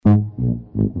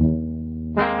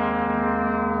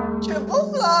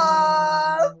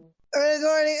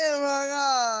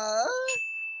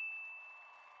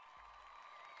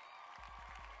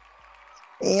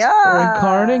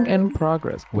Recording Yeah. in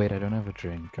progress. Wait, I don't have a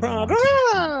drink. And I want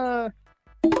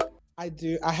to I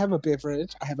do. I have a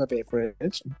beverage. A the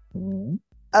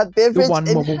beverage one,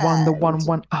 in the one, the one, hand.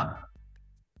 one. Ah.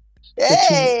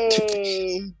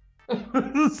 Yay!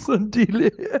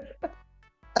 Sandile.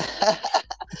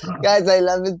 Guys, I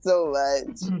love it so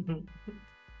much.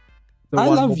 The I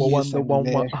one, love the you, one, the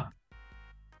one, one. Sandile.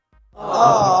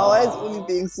 Oh, why is Uli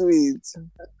being sweet?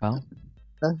 Well,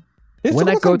 This when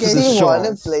I was go some to the gay She shop, want to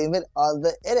shorts. blame it on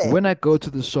the internet. when I go to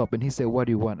the shop and he say, "What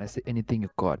do you want?" I say, "Anything you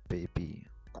got, baby."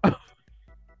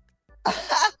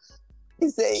 He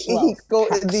say he 12 go in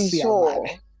packs the here, shore.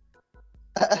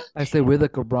 I say, "With a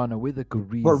Cabrana, with a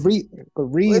Garizi." With the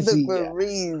Greasy.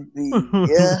 crazy.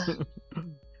 Yeah.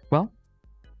 Well,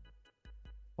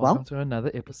 welcome to another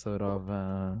episode of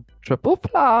Triple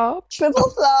Flop. Triple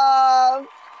flop.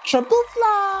 Triple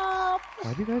flop.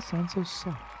 Why do you guys sound so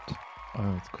soft?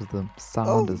 Oh, it's because the Oh,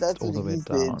 sound is that's all what the way he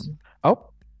down. said.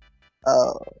 Oh,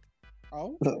 Oh.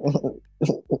 Oh,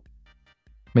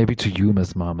 maybe to you,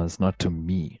 Miss Mamas, not to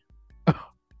me.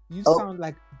 you Oh. sound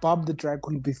like Bob the drag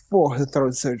queen before her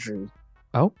throat surgery.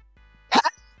 Oh,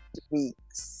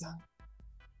 Weeks.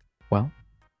 well.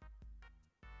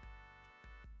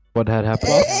 What had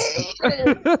happened? Hey.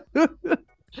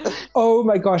 Oh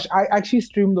my gosh, I actually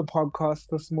streamed the podcast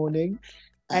this morning,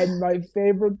 and my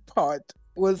favorite part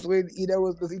was when Ina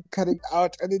was busy cutting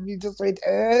out, and then you just went,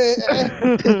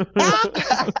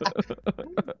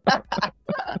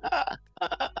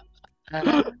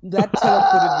 That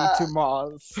teleported me to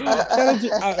Mars. Shout out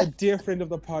to a dear friend of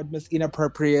the pod, Miss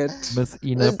Inappropriate. Miss Miss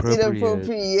Inappropriate.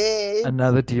 Inappropriate.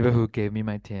 Another diva who gave me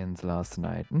my tens last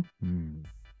night. Mm-hmm.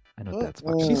 I know that's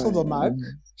fucking She saw the mug.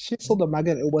 She saw the mug,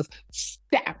 and it was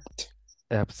stamped.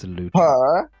 absolutely.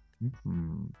 Her.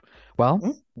 Mm-hmm. Well,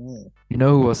 you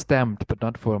know who was stamped, but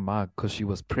not for a mug, because she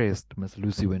was pressed, Miss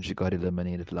Lucy, when she got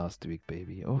eliminated last week,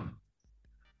 baby. Oh,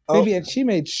 Baby, and she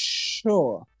made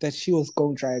sure that she was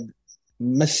going to drag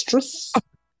mistress.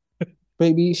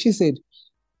 Baby, she said,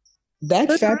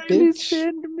 that fat really bitch.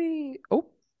 send me. Oh,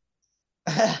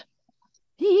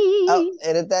 Oh,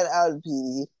 edit that out,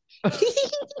 P.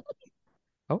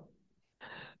 oh.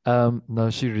 No,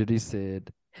 she really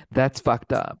said, "That's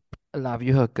fucked up. Love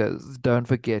you, hookers. Don't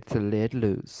forget to let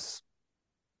loose."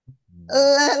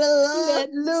 Let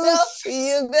loose.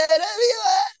 You better be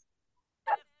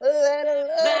let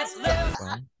loose.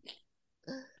 Well,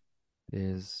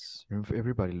 there's room for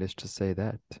everybody. Let's just say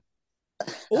that.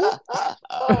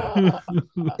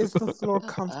 Is the floor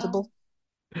comfortable?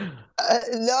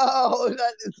 No,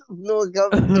 not it's so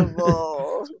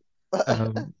comfortable.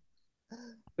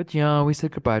 But yeah, we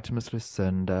said goodbye to Miss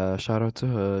Lucinda. Shout out to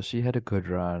her. She had a good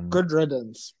run. Good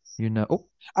riddance. You know. Oh,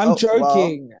 I'm Oh,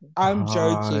 joking. wow. I'm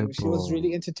joking. She was really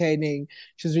Horrible. entertaining.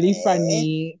 She was really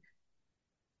funny.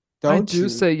 I Don't do you?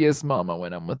 say yes, mama,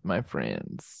 when I'm with my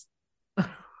friends.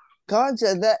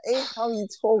 Gotcha, that ain't how you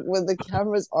talk when the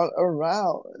cameras aren't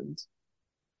around.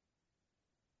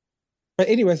 But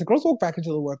anyways, the girls walk back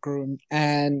into the workroom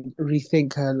and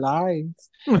rethink her lines.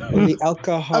 On the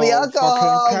alcohol. On the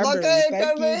alcohol. Vodka and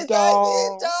cranberry. Thank you,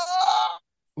 doll.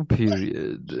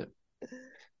 Period.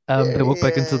 They walk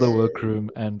back into the workroom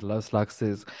and Luck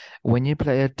says, "When you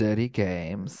play a dirty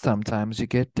game, sometimes you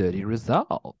get dirty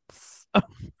results."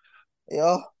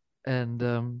 Yeah.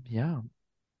 And yeah.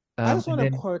 I just and want to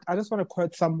then- quote. I just want to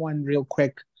quote someone real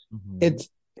quick. Mhm. It's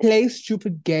play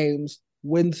stupid games,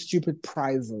 win stupid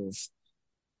prizes.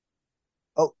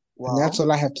 Oh, And wow. that's all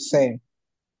I have to say.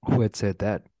 Who had said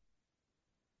that?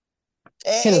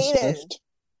 Taylor Aiden. Swift.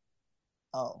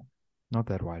 Oh. Not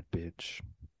that white bitch.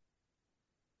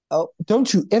 Oh.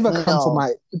 Don't you ever come for No.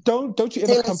 my don't you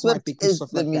ever Taylor come for my Swift big is stuff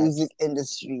the like that. music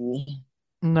industry.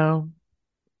 No,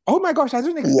 Oh my gosh, I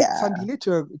didn't expect Yeah.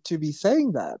 Sandile to be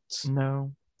saying that.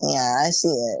 no. Yeah, she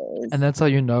is. And that's how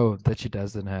you know that she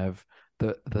doesn't have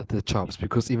the chops,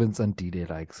 because even Sandile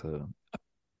likes her.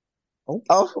 Oh.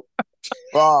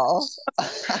 Wow.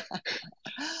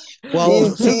 Well, You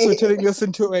since we're see, turning this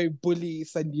into a bully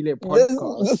Sandile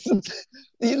podcast.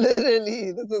 this is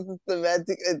a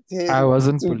systematic attempt I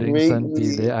wasn't to bullying bring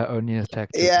me. Sandile. I only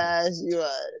attacked your Yeah, taste. she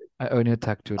was. I only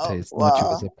attacked your Oh, taste, not you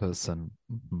wow. as a person.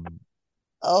 Mhm.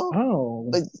 Oh, Oh.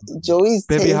 but Joey's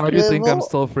Baby, taste how do you think I'm level?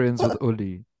 still friends with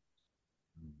Uli?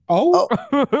 Oh,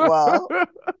 Oh, wow.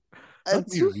 A Not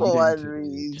me 2-for-1 reading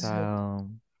today, read. child.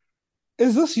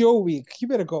 is this your week? You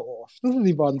better go off. This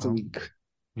is Evaan's Well, week.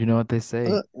 You know what they say?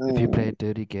 If you play a Mm-mm.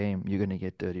 dirty game, you're gonna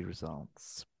get dirty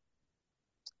results.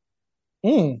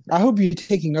 I hope you're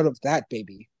taking note of that,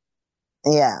 baby.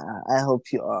 Yeah, I hope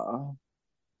you are.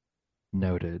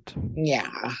 Noted. Yeah.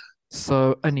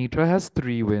 So Anitra has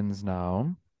 3 wins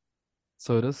now.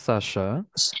 So does Sasha.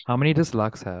 How many does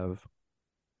Lux have?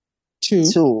 2.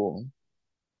 2.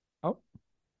 Oh.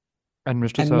 And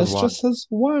Mistress And has one. Mistress has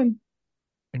 1.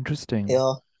 Interesting.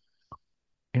 Yeah.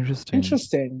 Interesting.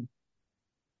 Interesting.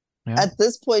 Yeah. At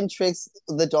this point, Tricks,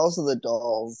 the dolls are the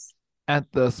dolls.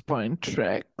 At this point,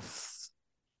 Tricks,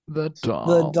 the The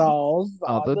dolls dolls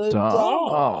are are the the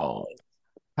dolls. dolls.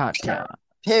 Katya,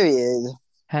 Period.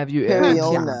 have you ever given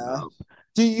Periona. up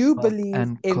Do you milk believe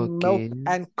and in milk cookies?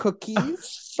 and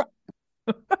cookies?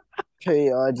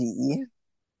 Period.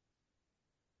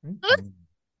 Mhm.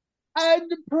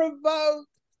 Unprovoked.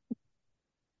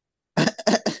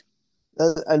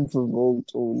 That's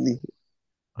unprovoked only.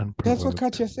 That's what Unprovoked.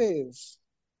 Katya says.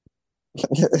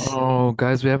 Oh,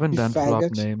 guys, we haven't You done flop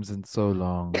faggot. names in so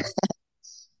long.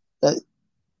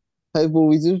 Hypo,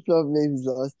 we did flop names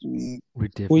last week. We We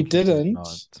definitely did didn't.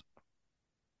 not.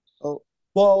 Oh,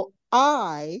 Well,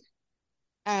 I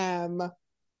am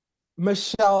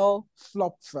Michelle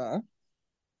Flopfer.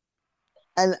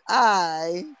 and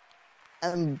I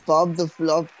am Bob the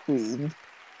Flop Queen.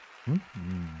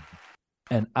 Mhm.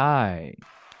 And I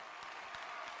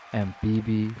am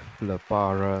Bibi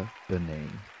Flapara Benet.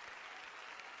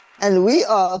 And we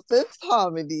are Fifth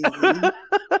Harmony.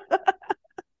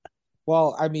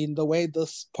 Well, I mean, the way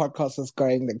this podcast is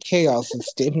going, the chaos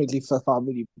is definitely for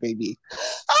family, baby.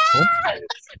 Oh.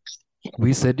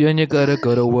 We said you and you gotta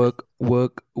go to work. Well,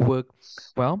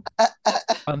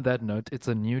 on that note, it's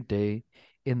a new day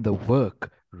in the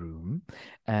work room.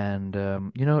 And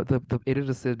the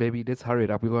editor said, baby, let's hurry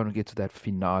it up. We want to get to that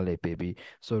finale, baby.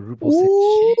 So RuPaul said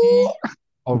Ooh, she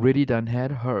already done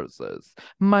had hers.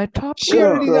 My top she Good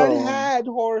already done girl. had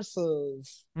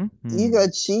horses. You Mhm. got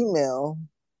Gmail.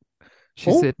 She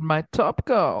Oh. said, my top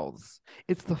girls.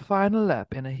 It's the final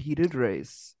lap in a heated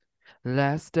race.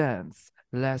 Last dance,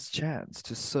 last chance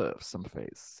to serve some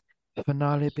face.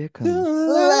 Finale beckons.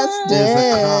 Last There's a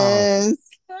crowd. dance.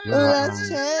 You're Last right.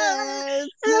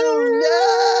 chance.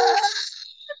 Oh,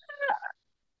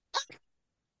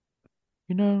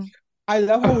 You know, I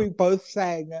love how we both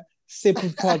sang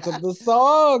separate parts of the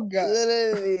song. no.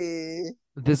 Literally.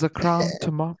 there's a crown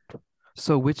to mop.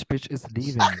 So which bitch is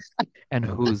leaving? And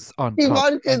who's on Keep top?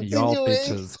 on And y'all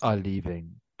continuing. bitches are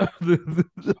leaving.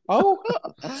 Oh,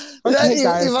 That okay,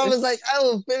 guys. Evaan was like, I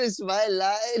will finish my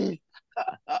line.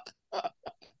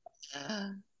 Oh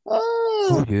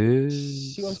Oh, yes.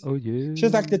 She was, Oh she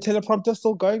was like, the yes. teleprompter's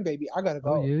still going, baby. I gotta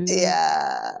Oh go. yes.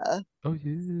 yeah. Oh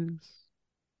yes.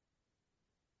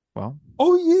 Well,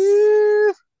 Oh,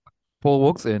 yeah. Paul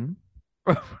walks in.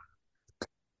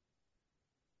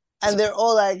 And they're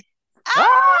all like,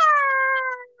 Ah!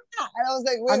 ah! And I was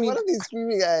like, I wait, mean, what are they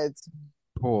screaming at?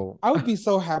 Paul. I would be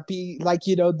so happy. Like,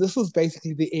 this was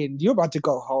basically the end. You're about to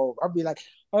go home. I'd be like,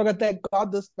 oh my God, thank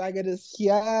God this faggot is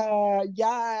here.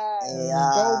 Yes.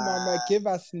 Go, mama. Yeah. Give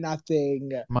us nothing.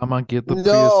 Mama, get the Prius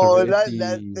No, not that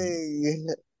ready. thing.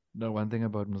 No, one thing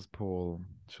about Miss Paul,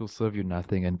 she'll serve you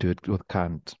nothing and do it with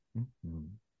cunt. Mhm.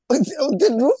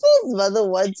 Did RuPaul's mother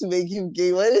want to make him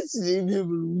gay? Why did she name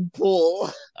him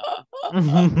RuPaul?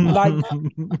 Like,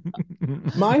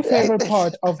 my Like, favorite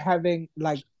part of having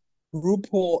like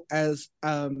RuPaul as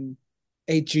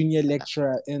a junior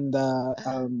lecturer in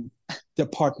the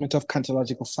Department of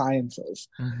Cantological Sciences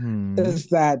Mhm. is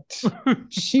that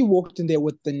she walked in there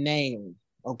with the name.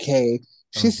 Okay.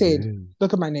 She Oh, said, yes.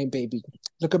 look at my name, baby.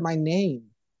 Look at my name.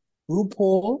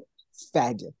 RuPaul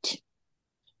Faggot.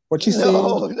 What she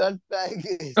no, said? not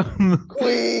faggot.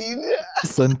 Queen.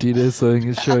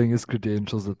 Sandile showing his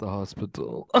credentials at the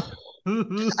hospital.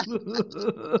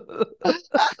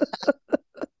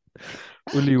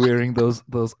 Uli wearing those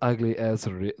ugly ass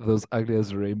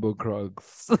rainbow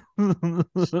Crocs.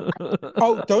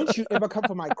 Oh, don't you ever come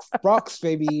for my Crocs,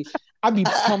 baby. I be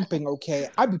pumping, okay?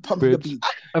 I be pumping the Bitch, beat.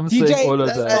 I'm saying DJ, all of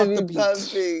That's that. start I the be beat.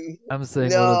 pumping. I'm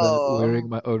saying all of that, wearing No.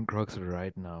 my own Crocs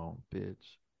right now, bitch.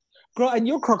 Girl, and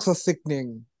your Crocs are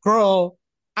sickening. Girl,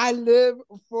 I live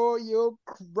for your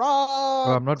Crocs.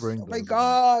 Oh, I'm not wearing Oh my those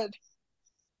God.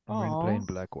 I'm wearing Aw. plain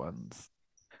black ones.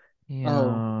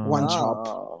 Oh, one Yeah. chop.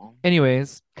 Oh.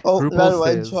 Anyways, Oh, RuPaul not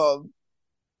one says, chop.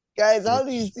 Guys, how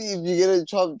do you bitch, see if you get a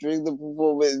chop during the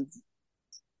performance?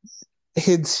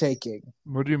 Head shaking.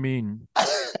 what do you mean?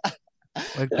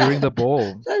 Like during the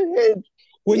ball?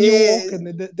 When you Yes. walk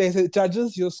and they say,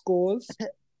 judges, your scores.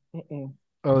 Mm-mm.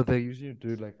 Oh, they usually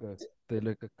do like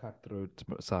a cutthroat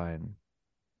sign.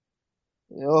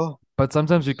 Oh, But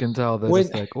sometimes you can tell they're When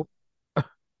just like, oh,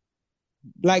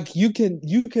 like you can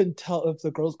tell if the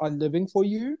girls are living for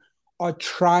you, are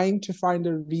trying to find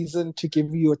a reason to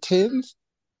give you a tens,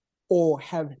 or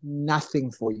have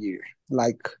nothing for you.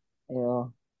 Like, yeah.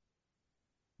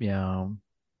 yeah.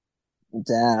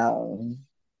 Damn.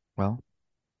 Well,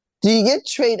 Do you get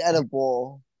trade at a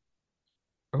ball?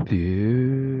 oh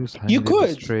yes, honey, You there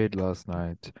was could. trade last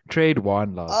night. Trade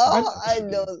won last Oh, night, I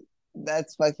actually. know.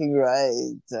 That's fucking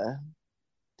right.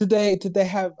 Did they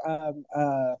have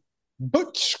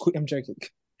Butch? I'm joking.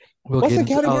 We'll What's get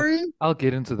the into category? I'll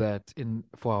get into that in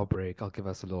for our break. I'll give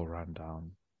us a little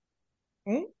rundown.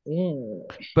 Mm.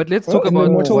 But let's Oh, talk in the about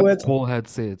immortal what words. Paul had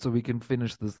said so we can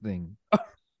finish this thing.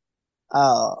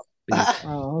 Oh. Yes.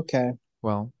 Oh, okay.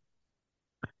 Well,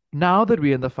 now that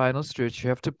we're in the final stretch, you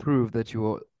have to prove that you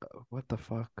are what the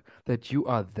fuck? That you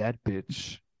are that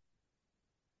bitch.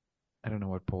 I don't know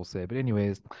what Paul said, but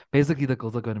anyways, basically the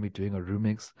girls are going to be doing a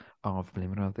remix of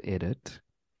Blame It on the Edit,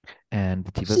 and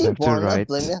the divas She have to wanna blame write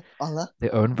it on her.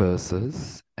 their own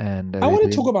verses, and I they're want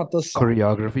to talk doing about this song.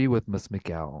 choreography with Miss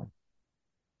Miguel.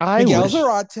 I Miguel wish.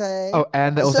 Zarate. Oh,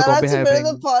 and they're also Shout going to out be to Brother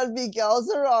having. Pod Miguel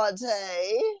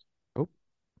Zarate. Oh,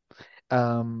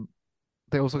 um,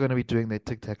 they're also going to be doing their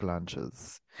Tic Tac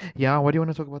lunches. Yeah, what do you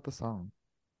want to talk about the song?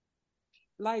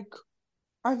 Like,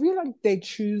 I feel like they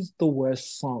choose the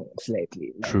worst songs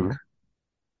lately. True.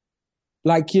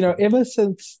 Like, you know, ever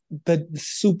since the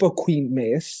Super Queen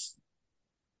mess,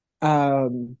 I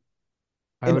in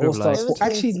would All have Stars Ever liked. 4.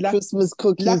 since Actually, Christmas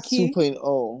Cookies Lucky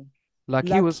 2.0.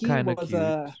 Lucky was Lucky kind of cute,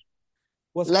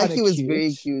 was kind Lucky of was cute.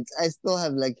 very cute. I still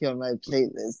have Lucky on my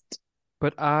playlist.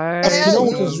 but I You know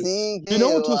And what would was have. you know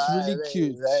what was really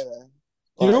cute?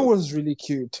 You know What? what was really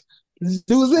cute?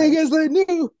 Losing is the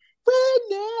new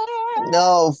winning.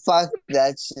 No, fuck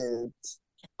that shit.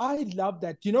 I love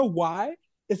that. You know why?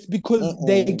 It's because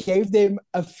they Mm-mm. gave them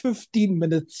a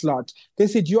 15-minute slot. They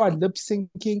said, you are lip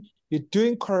syncing, you're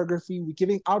doing choreography, we're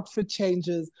giving outfit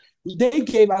changes. They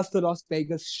gave us the Las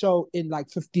Vegas show in like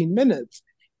 15 minutes.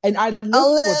 And I A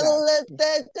live for little that.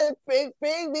 let that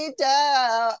bring me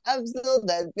down. I'm still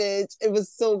that bitch. It was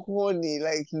so corny.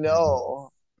 Like,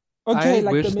 no. Okay, I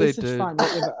like the wish they message, did. fine,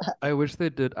 whatever. I wish they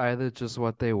did either just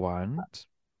what they want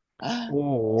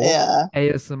or Yeah.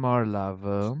 ASMR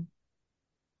Lover,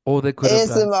 or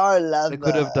ASMR they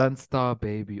could have lover. done Star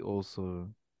Baby also.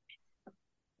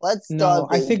 What's Star No,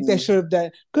 I think they Baby? should have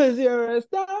done, because you're a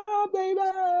star, baby.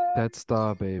 That's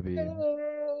Star Baby.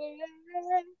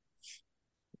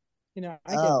 You know,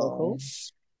 I get Oh.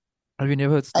 vocals. Have you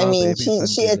never heard I Star mean, Baby, she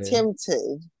Sandile?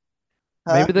 attempted.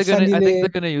 Huh? Maybe they're gonna. I think they're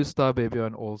Sandile, gonna use Star Baby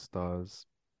on All Stars.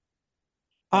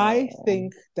 I Oh.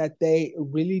 think that they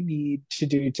really need to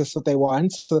do just what they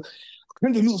want. So,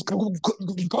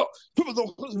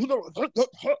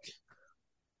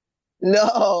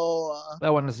 No. They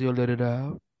want to see you let it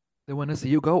out. They want to see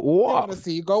you go they want to off.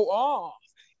 see you go off.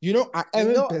 You know, I am You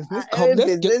in know, business. I am Come, in let's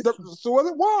get business. the so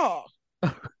the wall.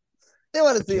 They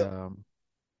want to But see you. yeah.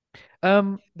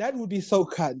 Um. That would be so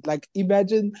cunt. Like,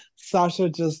 imagine Sasha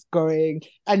just going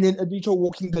and then Anita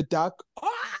walking the duck.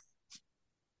 Ah!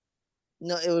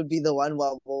 No, it would be the one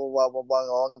wobble, wobble,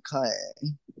 wobble,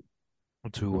 kind.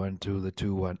 2 1 2, the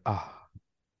 2 1. Ah.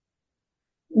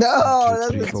 One No, two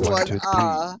that's three the four two one one. two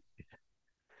Ah, three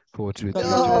 4 2 La 3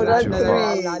 la la 2 no, la 1 not 2 la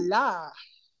la 1. la three. la.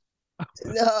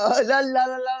 No, la la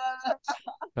la la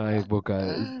Hi,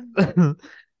 guys. la.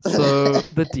 So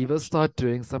the divas start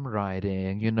doing some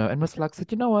writing, and Miss Luck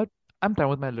said, "You know what? I'm done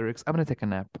with my lyrics. I'm gonna take a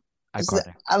nap."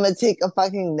 Iconic. I'm gonna take a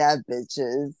fucking nap,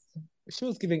 bitches. She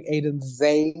was giving Aiden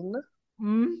Zane.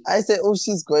 Mm. I said, oh,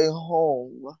 she's going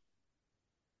home.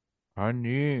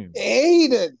 Honey.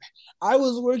 Aiden, I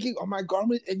was working on my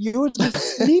garment and you were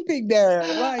just sleeping there.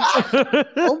 Like,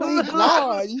 oh my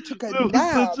God, you took a That was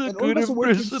nap such a and all of good us are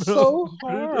working impression of so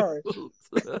hard.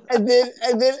 And then,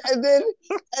 and then, and then,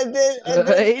 and then, and then, and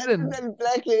then Aiden. that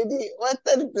black lady, what's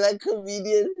that black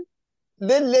comedian?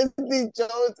 Then Leslie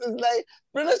Jones is like,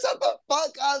 Brenda, shut the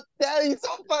fuck up. Damn, you so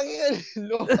fucking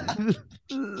annoying.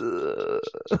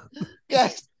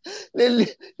 Guys,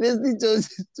 Leslie Jones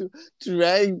is to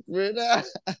drag Brenda.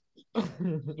 Who do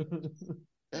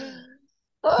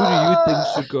you think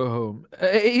should go home?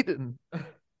 Aiden.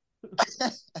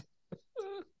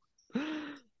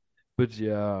 But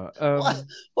yeah,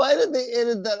 why did they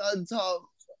edit that on top?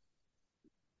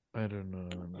 I don't know.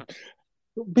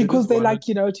 Because they wanted.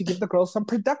 like, to give the girls some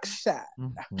production.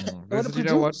 Mhm. They They want to said, you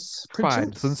know what?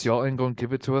 Fine. Since produce. y'all ain't gonna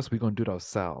give it to us, we're gonna do it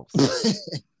ourselves.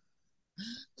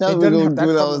 Now They we're didn't gonna have do that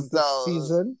it problem this ourselves.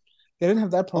 season. They didn't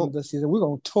have that problem Oh, this season. We're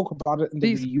going to talk about it in the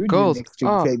These reunion girls next week,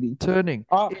 are baby. turning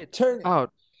it Turning.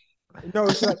 out. No,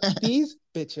 she's like, these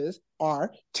bitches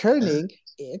are turning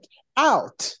it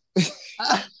out.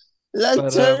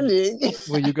 let's turning.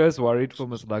 Were you guys worried for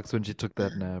Miss Lux when she took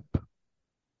that nap?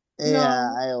 Yeah,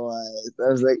 No, I was.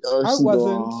 I was like, oh, I she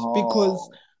wasn't, going because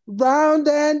home. round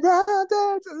and round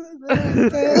and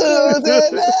round and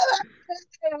round.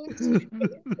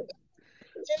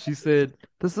 She said,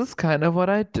 "This is kind of what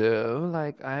I do.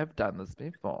 Like, I have done this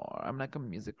before. I'm like a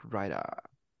music writer."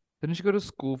 Didn't she go to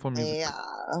school for music?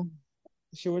 Yeah.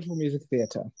 She went for musical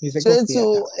She went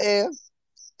theater.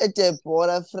 to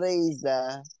Deborah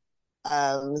Fraser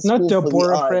Not School for the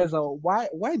Deborah Arts. Fraser. Why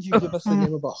did you give us the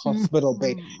name of a hospital,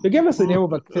 babe? You gave us the name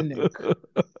of a clinic.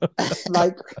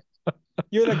 Like,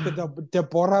 you're like the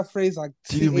Deborah Fraser, like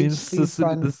Do you mean CHC The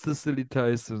son. Cicely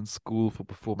Tyson School for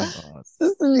Performing Arts?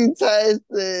 Cicely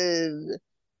Tyson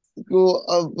School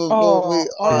of Oh, Performing Bitch,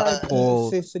 R.I.P. Arts.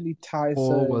 Cicely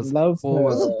Tyson. Love Paul What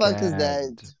was the her. fuck is that?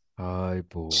 gagged. Hi,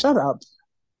 Paul. Shut up.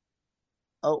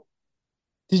 Oh,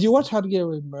 Did you watch How to Get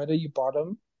Away with Murder, you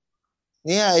bottom?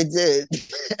 yeah, I did.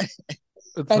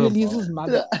 It's her Annalise's mom.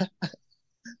 mother.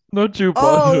 Not you, Oh,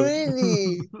 bottom.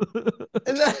 really?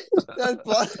 That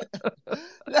part,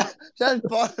 that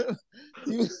part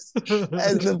used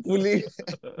as the bully,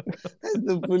 as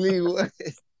the bully word.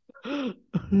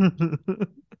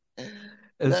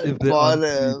 As if That there aren't three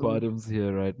bottom. bottoms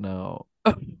here right now.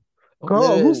 Oh,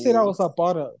 Girl, who said I Literally. was a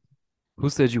bottom? who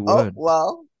said you Oh, weren't?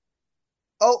 well.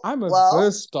 Oh, I'm a well.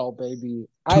 verse doll, baby.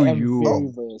 I To am Oh, very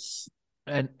you. verse.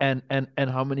 And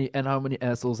how many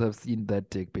assholes have seen that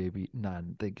dick, baby?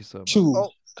 None. Thank you so much. Two. oh,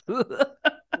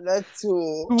 that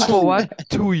too. Two for what?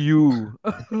 To you.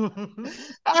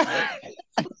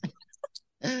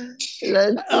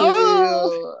 That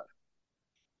Oh,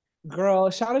 too. girl,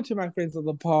 shout out to my friends on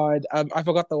the pod. I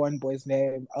forgot the one boy's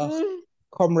name.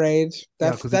 Comrade. Yeah,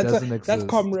 That's because he that's a doesn't that's exist.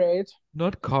 Comrade.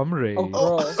 Not Oh, comrade. Oh,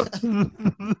 girl.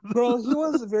 Girl, he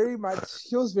was very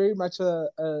much a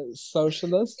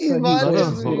socialist. So he Evaan Not a is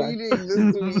went to hoe. like reading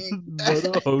this week.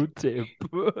 Not a hoe tip.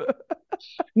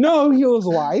 no, he was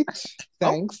white. Oh,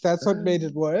 Thanks. That's what made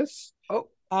it worse. oh.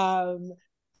 Um,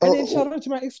 and then Oh, shout out to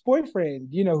my ex-boyfriend.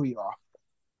 You know who you are.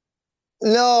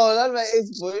 no, not my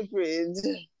ex-boyfriend.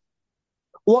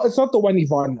 Well, it's not the one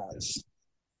Yvonne knows.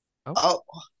 Oh, Oh,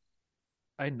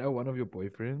 I know one of your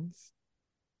boyfriends.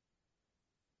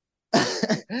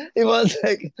 it was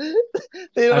like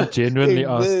they I'm don't genuinely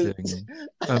exist. asking.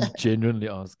 I'm genuinely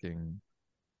asking.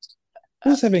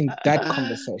 Who's having that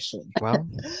conversation? Well,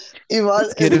 Ivan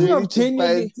let's get is in. Speaking ready of to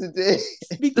fight genuinely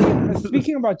today.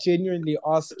 speaking about genuinely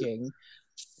asking,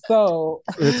 so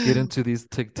Let's get into these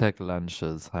tic tac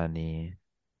lunches, honey.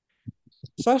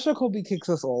 Sasha Colby kicks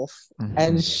us off,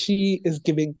 and Mhm. she is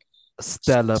giving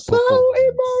Stellar so performance.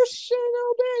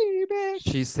 emotional, baby.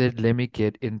 She said, "Let me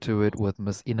get into it with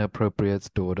Miss Inappropriate's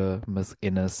daughter, Miss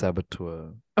Inner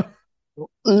Saboteur."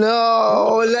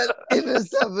 No, let Inner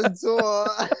Saboteur.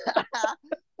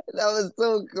 That was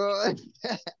so good.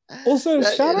 Also,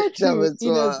 That shout Inner out to Ina's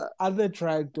Saboteur. other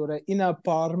drag daughter, Ina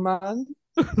Parman.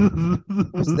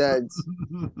 Who's that?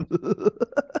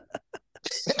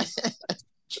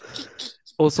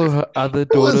 Also, her other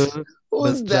Who's daughter,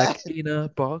 Miss who's that? Jacqueline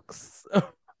Box.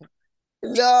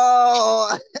 No,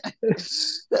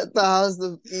 that's the House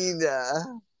of Ina.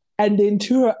 And then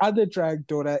to her other drag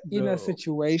daughter, Ina No.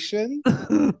 Situation.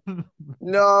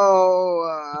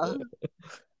 No.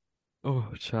 Oh,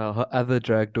 child. Her other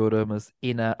drag daughter, Miss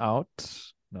Inna Out.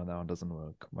 No, that one doesn't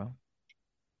work. Well,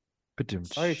 Sorry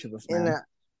ba-doom-tsh. to this man. Inna.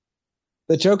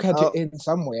 The joke had Oh. to end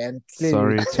somewhere, and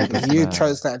clearly Sorry to this you man.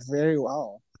 chose that very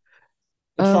well.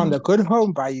 It found a good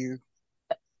home by you.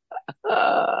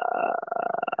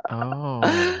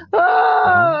 Oh.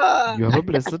 Well, you have a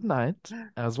blessed night,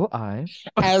 as will I.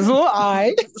 As will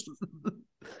I.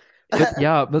 But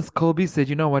yeah, Miss Colby said,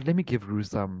 you know what? Let me give Rue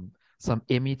some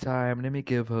Emmy time. Let me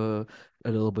give her a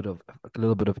little bit of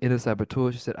inner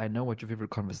saboteur. She said, I know what your favorite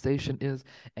conversation is,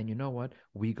 and you know what?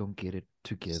 We gonna get it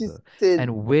she together. said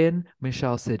And when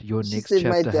Michelle said your she next said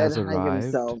my chapter dad has hung arrived,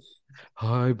 himself.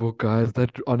 hi, boy, guys,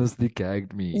 that honestly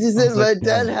gagged me. She I said was like, my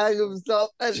dad damn. hung himself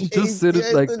at She just 80. said it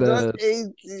I like said not that.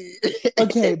 80.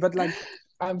 Okay, but like,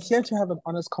 I'm here to have an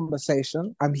honest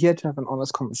conversation. I'm here to have an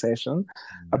honest conversation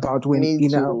about when Me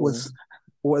Ina too.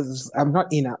 was I'm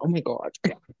not Ina. Oh my god.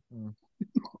 Mm.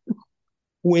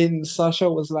 When Sasha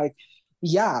was like,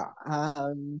 yeah,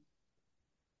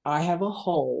 I have a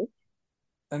hole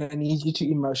and I need you to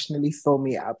emotionally fill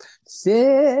me up.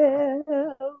 Fill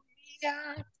me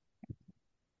up.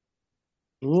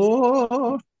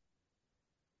 Oh.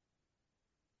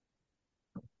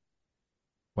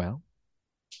 Well,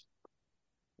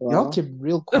 Y'all Well, keep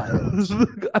real quiet.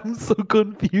 I'm so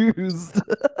confused.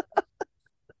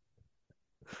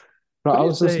 But What I are you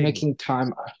was just saying? making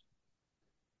time.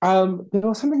 There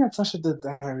was something that Sasha did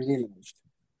that I really loved.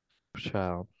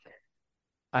 Child.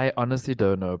 I honestly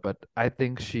don't know, but I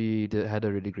think she had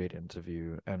a really great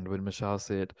interview. And when Michelle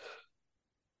said,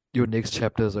 your next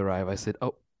chapters arrive, I said,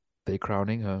 oh, they're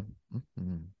crowning her.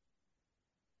 Mhm.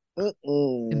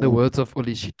 In the Mm-mm. words of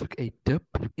Uli, she took a dip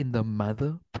in the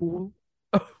mother pool.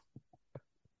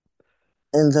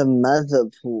 In the mother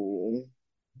pool.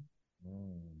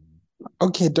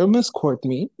 Okay, don't misquote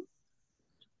me.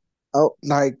 Oh,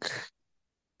 Like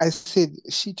I said,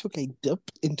 she took a dip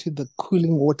into the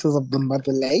cooling waters of the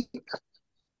mother lake.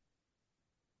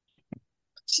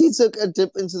 she took a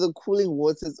dip into the cooling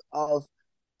waters of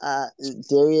uh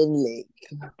Darien Lake.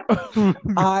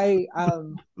 I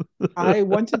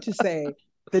wanted to say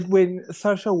that when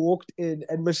Sasha walked in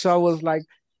and Michelle was like,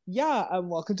 "Yeah,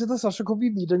 welcome to the Sasha Kobe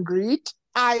meet and greet,"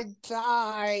 I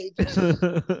died.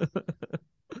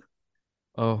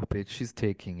 Oh, bitch, she's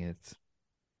taking it.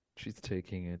 She's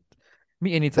taking it.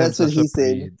 Me, anytime That's what Sasha he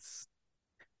said. breathes.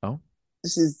 Oh,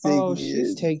 She's Oh, taking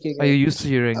she's it. taking are you it. used to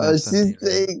hearing Oh, that, she's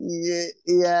Sandile? taking it.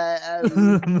 Yeah, I'm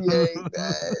used to hearing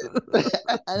that.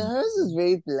 And hers is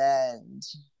very bland.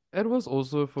 It was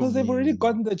also for Because they've already me.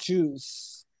 gotten the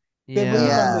juice. They've already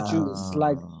gotten the Yeah. juice.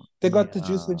 Like Yeah. they got the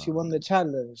juice when she won Yeah. the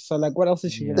challenge. So like, what else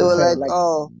is she They gonna were say? Yeah. like,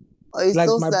 oh, are you Like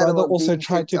still my sad brother about also being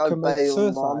tried kicked to out by commit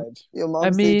your mom? suicide. Your I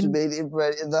mom said you mean, made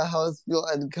everyone in the house feel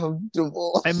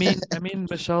uncomfortable.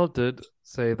 Michelle did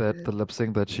say that the lip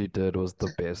sync that she did was the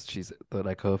best. She's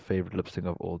like her favorite lip sync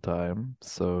of all time.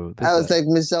 So I there's was that. like,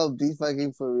 Michelle, be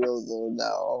fucking for real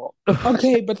though now.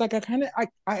 Okay, but like I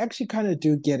actually kind of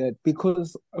do get it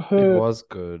because It her was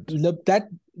good.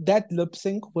 that lip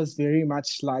sync was very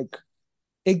much like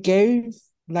it gave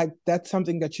like that's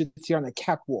something that you'd see on a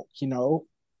catwalk,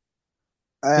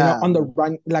 Yeah. on the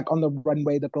run, like on the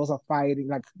runway, the girls are fighting,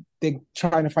 like they're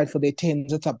trying to fight for their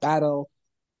tens. It's a battle,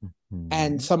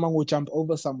 and Mhm. someone will jump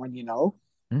over someone.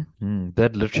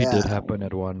 That literally did Yeah. happen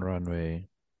at one runway.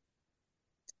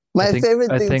 I My think favorite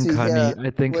I thing think to Honey hear I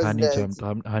think was Honey that jumped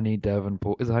Honey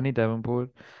Davenport. Is it Honey Davenport?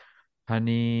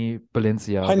 Honey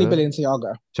Honey Balenciaga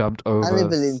Balenciaga. jumped Annie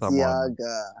over someone.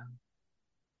 Balenciaga.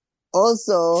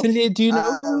 Also, Cindy, do you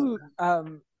know um,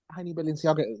 who Honey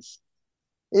Balenciaga is?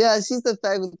 yeah, she's the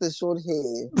fag with the short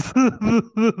hair.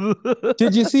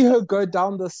 Did you see her go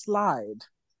down the slide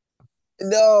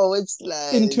No, it's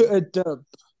like, into a dip?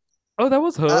 Oh, that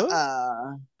was her?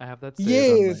 uh-uh. I have that saved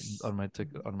on my Yes. on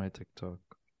my TikTok.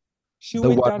 She The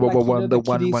went one, down one, like one, one, the the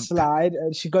one, kiddie one. slide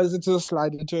and she goes into the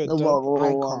slide into a dip. The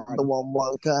Icon.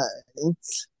 one kind.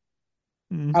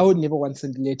 I would never want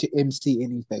Cindy to MC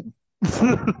anything.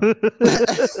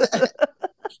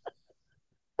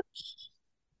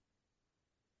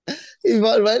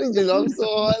 Evaan, why did you laugh so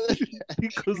hard?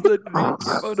 Because that meme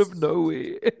came out of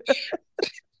nowhere.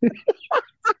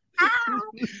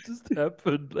 It just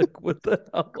happened. Like, what the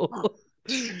hell?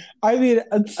 I mean,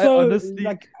 it's I so honestly,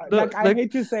 no, like I like,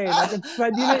 hate to say it, like it's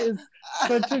Sandile is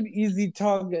such an easy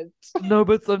target. no,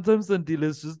 but sometimes Sandile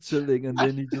is just chilling and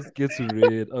then he just gets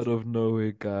red out of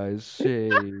nowhere, guys.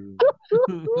 Shame.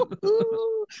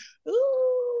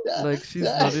 that, Like,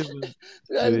 she's not that, even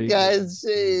that doing guy's anything.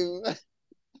 shame.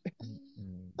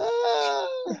 Mm-mm.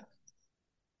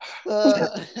 Uh,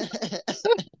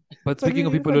 But speaking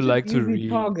of Sandile is people who such an like to easy read,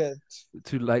 target.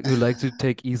 who like to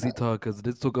take easy targets,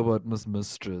 let's talk about Miss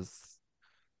Mistress.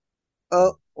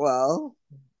 oh, well.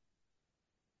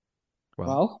 Well,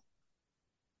 Well,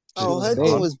 they she Oh, was her spent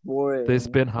thing there. half was they boring.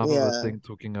 spent half of a Yeah. thing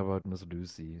talking about Miss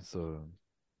Lucy, so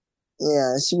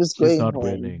Yeah, she was she's going not home.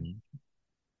 winning.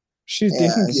 She's Yeah,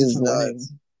 definitely she's isn't not.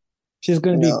 winning. She's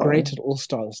going to be great No, at All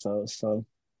Stars though. So,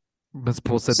 Miss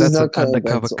Paul said she's that's an not coming back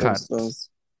undercover to All cunt. Stars.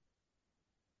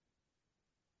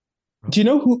 Oh, do you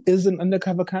know who is an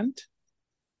undercover cunt?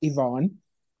 Evaan.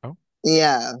 oh,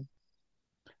 Yeah,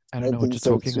 I don't I know what think you're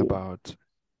so talking too. about.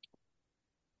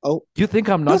 Oh, You think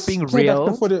I'm not Just being play back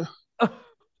the real? photo.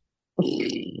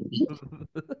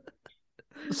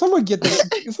 Someone get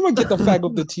the fag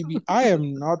of the TV. I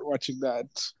am not watching that.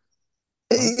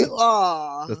 What? you That's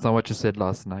are. not what you said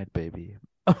last night, baby.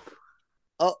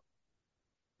 Oh,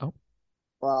 Oh,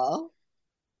 well,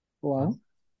 well, Well,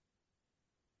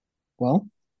 well,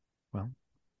 well.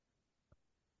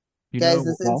 You guys, know,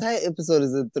 this well. entire episode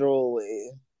is a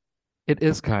throwaway. it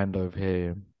is kind of,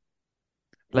 hey.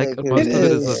 Like Like it It most of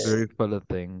it really is a is very is. filler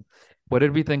thing. What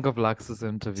did we think of Lux's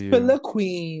interview? filler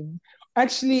queen.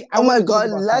 Actually, I Oh want my to talk God,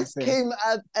 about Lux something. came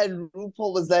up and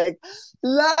RuPaul was like,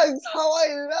 Lux, how I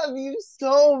love you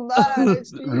so much.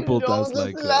 Do you RuPaul know does this,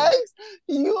 like her, Lux?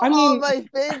 You I are mean, my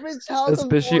favorite child of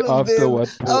especially all of them.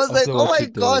 I was like, after oh what my she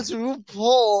gosh, did,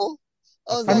 RuPaul.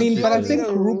 I was after I like, what mean, she you but I don't need did. think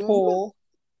a room.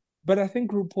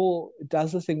 RuPaul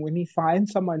does the thing when he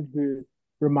finds someone who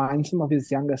reminds him of his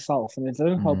younger self, and it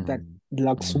doesn't help that Mm,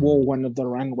 Lux wore mm, one of the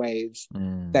runways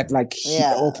that mm, like he,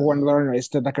 or Yeah. for one of the runways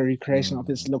did like a recreation of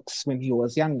his mm, looks when he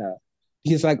was younger.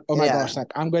 He's like, oh my Yeah. gosh,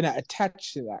 like I'm going to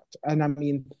attach to that. And I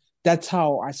mean, that's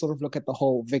how I sort of look at the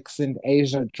whole Vixen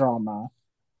Asia drama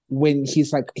when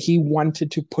he's like, he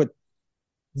wanted to put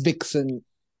Vixen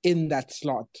in that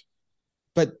slot.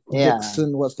 But Yeah.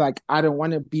 Vixen was like, I don't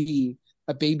want to be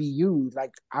a baby you.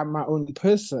 Like, I'm my own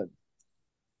person.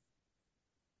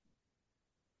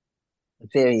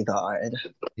 Very hard.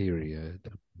 Period.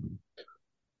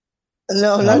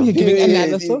 No, Are not you giving period,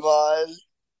 analysis? Yvonne.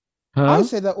 I Huh?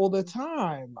 say that all the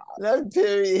time. Not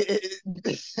period.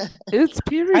 It's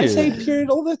I say period. period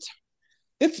all the time.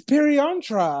 It's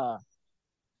periantra.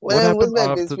 When What I'm with happened my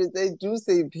after? best friends, they do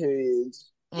say period.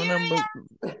 When I'm with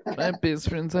my best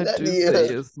friends, I Not do you.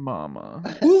 say yes, mama.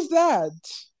 Who's that?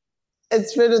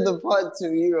 It's friend of the pod,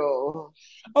 Toriro.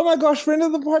 Oh my gosh, friend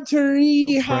of the pod, Tari.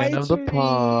 Friend Hi, of the Tari.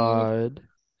 pod.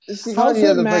 She can't How's hear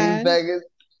her the fucking man? faggot.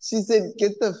 She said,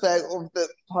 get the fag off the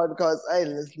podcast. I ain't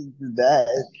listening to that.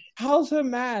 How's her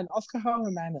man? Ask her how her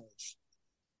man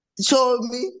is. Show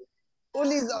me.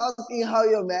 Uli's asking how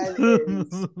your man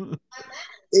is.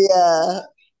 Yeah.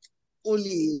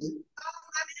 Uli.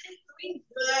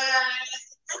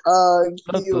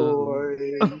 Cute.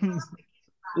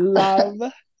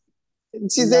 Love.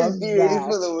 She Love said, be ready that.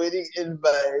 for the wedding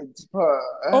invite. Her.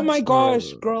 Oh my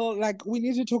gosh, Bro. girl. Like, we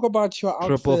need to talk about your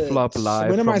Triple outfit. flop live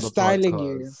When am from I the styling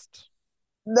you? podcast.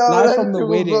 No, Live not from the triple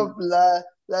wedding. flop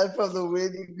live from the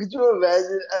wedding. Could you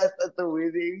imagine us at the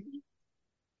wedding?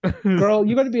 Girl,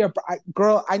 you're gonna be a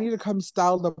girl. I need to come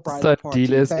style the bridal party.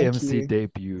 Sandile's Thank MC you.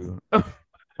 debut.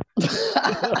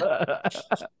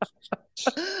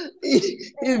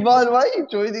 Evaan, why are you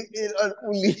joining in on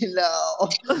Uli now?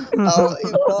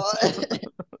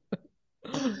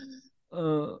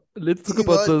 Evaan. Let's talk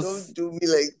about Evaan, this. don't do me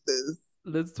like this.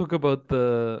 Let's talk about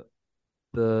the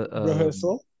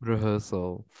Rehearsal.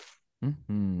 rehearsal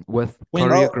with When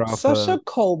choreographer Sasha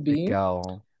Colby,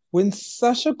 Miguel, when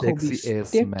Sasha Colby sexy ass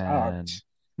stepped out. man.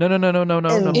 No, no, no, no, no, no,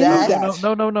 And no, In no, that, that,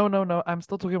 no, no, no, no, no, no. I'm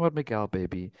still talking about Miguel,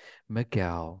 baby.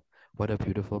 Miguel, what a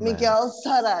beautiful man. Miguel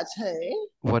Sarate.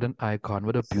 What an icon.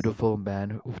 What a beautiful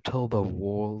man who till the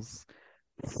walls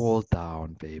fall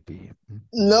down, baby.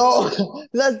 No,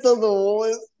 that's not the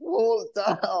walls fall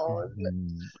down.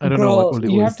 I don't know what girl,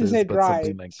 Uli you always have to say says, it but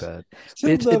something right. like that. Till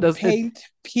Bitch, it the does it. paint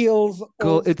peels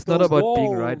Girl, off it's the not about walls.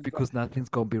 being right because nothing's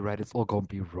gonna be right. It's all gonna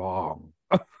be wrong.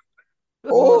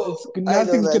 Oh,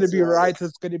 nothing's gonna that's be right. right.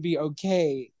 It's gonna be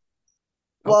okay.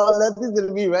 Well, nothing's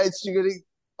gonna be right. You're gonna.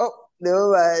 Oh,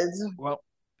 never mind. Well,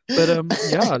 but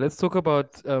yeah, let's talk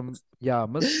about yeah,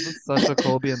 Miss Sasha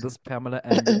Colby and this Pamela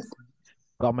Anderson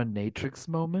dominatrix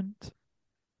moment.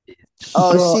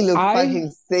 Oh, Girl, she looked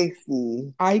fucking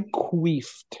sexy. I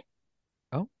queefed.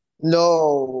 Oh,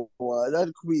 No,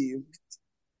 not queen.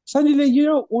 Sandile, you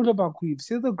know all about queefs.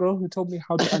 You're the girl who told me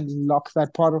how to unlock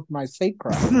that part of my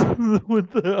sacrum.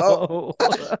 what the Oh.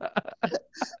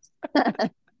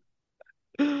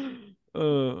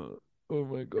 hell? Oh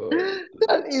my god.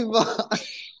 Not Evaan.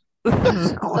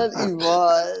 Not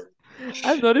Evaan.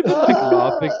 I'm not even like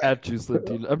laughing at you,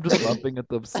 Sandile. I'm just laughing at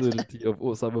the absurdity of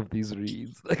some of these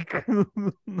reads. Like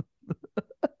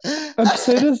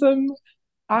Absurdism.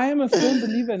 I am a firm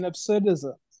believer in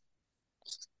absurdism.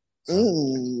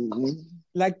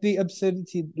 Like the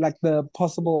absurdity, like the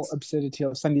possible absurdity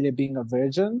of Sandile being a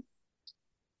virgin.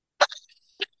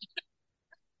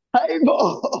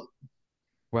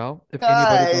 Well, if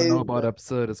anybody don't know about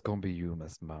absurd, it's gonna be you,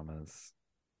 Miss Mamas.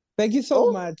 Thank you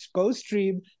so much. Go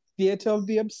stream Theater of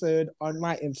the Absurd on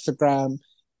my Instagram.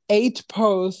 8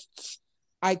 posts,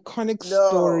 iconic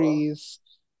stories,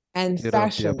 and Theater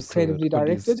fashion creatively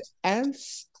directed and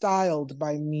styled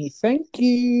by me. Thank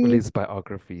you. Uli's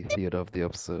biography, Theater of the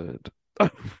Absurd.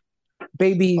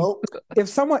 Baby, if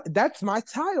someone, that's my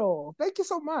title. Thank you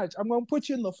so much. I'm going to put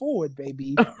you in the forward,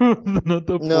 baby. Not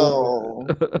the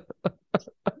forward.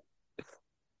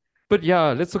 But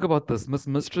yeah, let's talk about this. Miss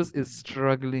Mistress is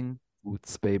struggling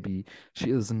boots, baby. She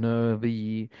is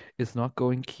nervy. It's not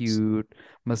going cute.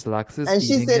 Miss Lux is and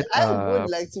she eating said, it I up. would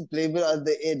like to blame it on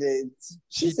the edit.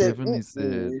 She definitely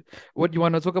said. What, you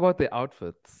want to talk about the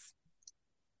outfits?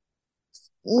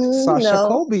 Sasha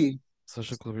Colby.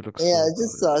 Sasha Colby looks just good.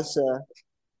 Sasha.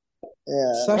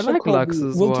 Yeah. Sasha I like Colby.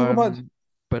 Lux's we'll one, talk about,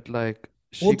 but like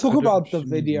we'll talk about the shown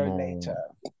video more. later.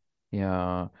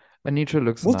 Yeah. Anitra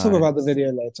looks We'll nice. talk about the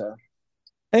video later.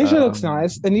 Anitra looks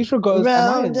nice. Anitra goes,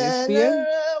 am I a lesbian?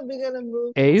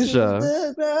 Asia.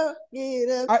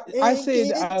 I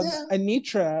said,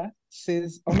 Anitra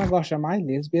says, oh my gosh, am I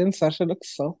lesbian? Sasha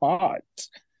looks so hot.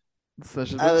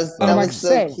 Sasha looks that was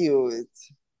so cute.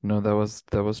 No, that was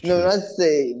true. No, not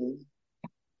saying.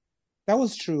 That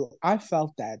was true. I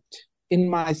felt that in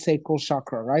my sacral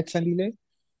chakra, right, Sandile?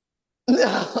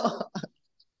 No.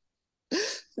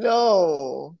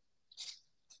 No.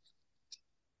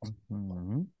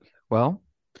 Mhm. Well,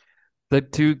 the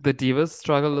divas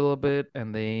struggle a little bit,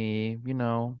 and they,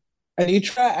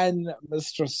 Anitra and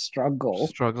Mr. Struggle.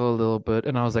 struggle a little bit,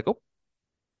 and I was like, oh,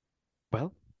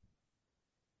 well,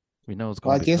 we know it's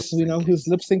Well, gonna I be guess we know who's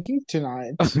lip syncing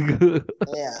tonight.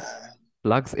 Yeah.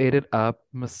 Lux ate it up.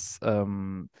 Miss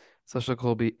Sasha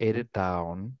Colby ate it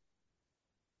down.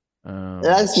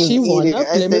 That's was She eating. wanna I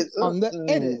blame said, it on the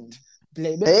edit.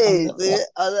 Blame it on Hey,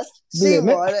 the she blame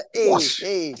it. wanna. Hey, Wash.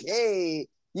 hey.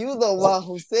 You the one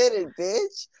who said it,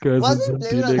 bitch. Cousins Wasn't and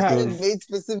Blame It on the Edit goes. made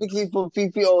specifically for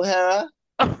Fifi O'Hara?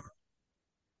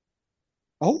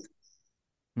 Oh,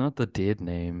 Not the dead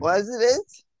name. Wasn't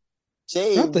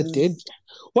it? not the James. dead.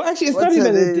 Well, actually, it's What's not her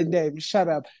even a name? dead name. Shut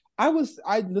up. I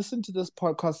listened to this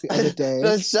podcast the other day.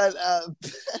 No, shut up.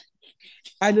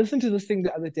 I listened to this thing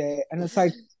the other day, and it's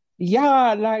like,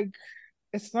 yeah, like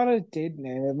it's not a dead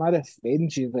name. It might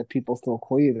offend you that people still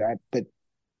call you that, but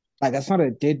like it's not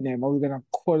a dead name. Are we gonna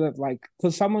call it like?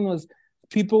 Because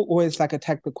people always like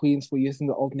attack the queens for using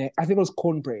the old name. I think it was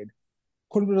Cornbread.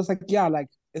 Cornbread was like, yeah, like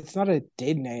it's not a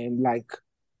dead name. Like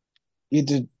you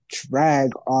did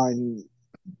drag on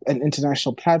an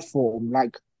international platform.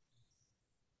 Like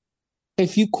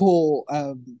if you call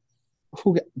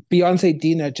who Beyonce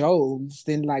Dina Jones,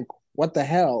 then like what the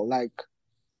hell? Like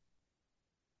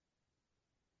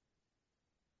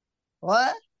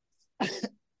What?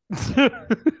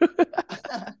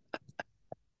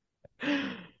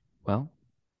 Well,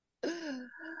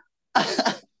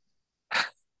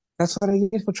 that's what I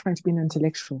get for trying to be an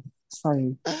intellectual.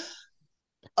 Sorry.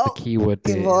 the key word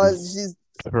there Evaan, is she's.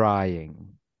 trying.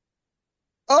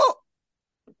 Oh,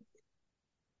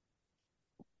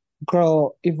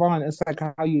 Girl, Evaan, it's like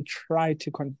how you try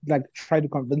to try to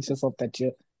convince yourself that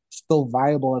you're still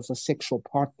viable as a sexual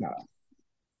partner.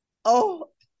 oh.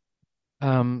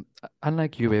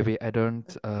 Unlike you, baby, I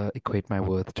don't equate my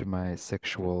worth to my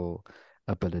sexual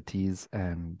abilities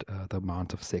and the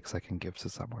amount of sex I can give to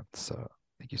someone. So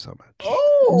thank you so much.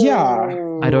 Oh.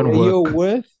 Yeah. I don't You're work.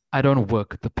 worth, I don't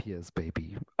work the peers,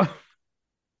 baby.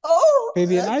 Oh,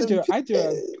 baby, and that's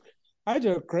I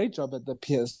do a great job at the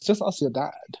piers. Just ask your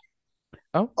dad.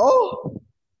 Oh, Oh.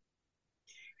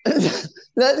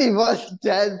 Not Evaan's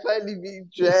dad finally being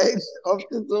dragged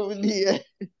after so many years.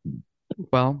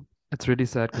 well, it's really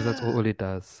sad because that's all Uli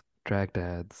does. Drag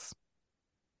dads.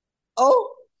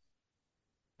 Oh.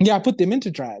 Yeah, I put them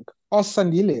into drag. Ask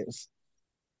Sandile's.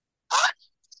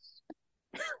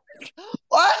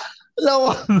 What?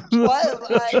 No, why am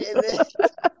I in it?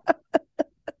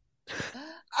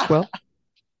 Well,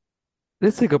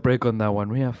 let's take a break on that one.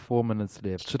 We have 4 minutes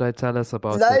left. Should I tell us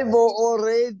about Libo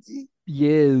already.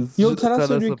 Yes. You'll Should I tell us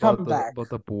tell when us we come back. about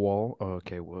the ball? Oh,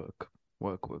 okay, work.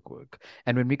 Work, work, work.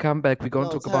 And when we come back, we're going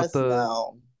to No, talk tell about us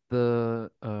now. the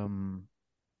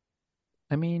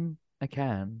I mean, I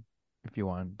can if you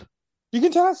want. You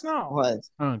can tell us now. What?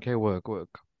 Okay, work,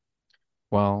 work.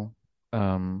 Well,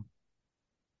 um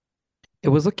it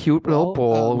was a cute little Well,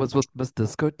 ball. It was with Miss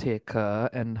Discoteca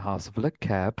and House of La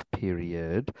Cap,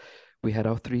 period. We had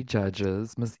our three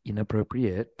judges, Miss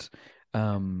Inappropriate,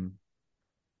 um,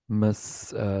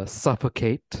 Miss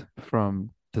Suffocate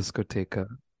from Discoteca,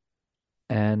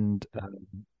 and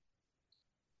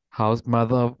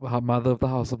mother of the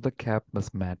House of the Cap,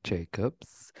 Miss Matt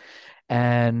Jacobs,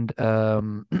 and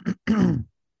oh,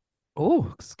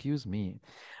 excuse me.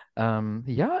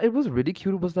 Yeah, it was really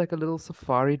cute. It was like a little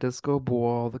safari disco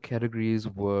ball. The categories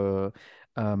were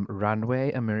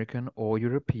runway, American or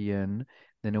European.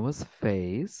 Then it was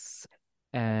face,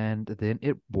 and then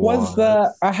it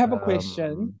I have a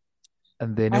question.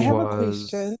 and then I it have a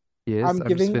question. was yes. I'm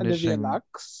giving Olivia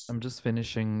Lux. I'm just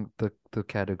finishing the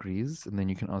categories, and then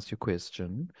you can ask your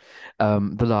question.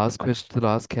 The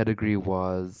last category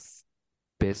was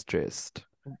best dressed.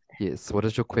 Yes. What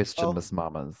is your question, Oh, Miss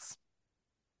Mamas?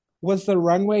 Was the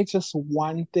runway just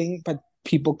one thing, but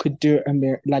people could do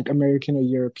like American or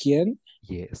European?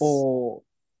 Yes. Or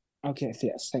okay,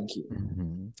 yes, thank you.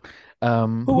 Who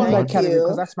Who won that thank category? Because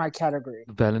you. that's my category.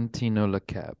 Valentino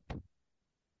Lacap.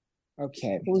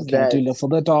 Okay, Who's okay. I that? do live for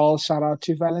the doll. Shout out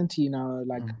to Valentino.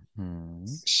 Like Mhm.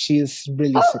 she's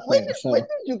really Oh, sick there. So when did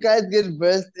you guys get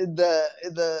versed in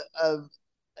the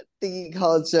thingy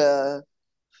culture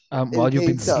in While you've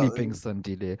been Cape sleeping, Town?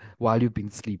 Sandile. While you've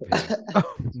been sleeping. I'm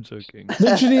joking.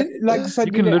 literally, like You can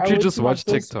Sandy, I literally went just to my watch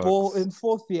first ball in TikToks.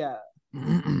 fourth year.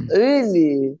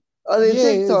 Really? Are there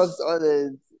TikToks Yes, on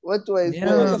it? What do I not like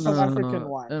Yeah, a search? South African and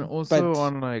one, also but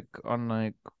on like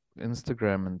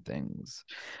Instagram and things.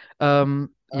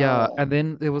 Yeah, Oh. and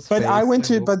then there was But Face.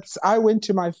 I went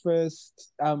to my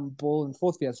first ball in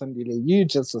fourth year, Sandile. You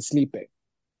just were sleeping.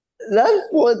 Not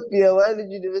fourth year. Why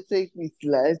did you never take me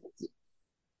slut?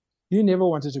 You never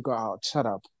wanted to go out. Shut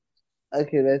up.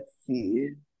 Okay, let's see.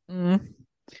 Mm.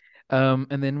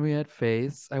 And then we had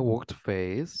Face. I walked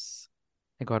Face.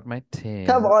 I got my Come 10.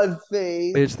 on,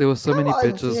 Face. Bitch, there were so Come many on,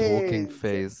 bitches walking Face.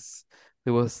 Face.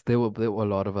 There were a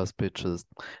lot of us bitches.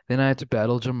 Then I had to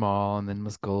battle Jamal, and then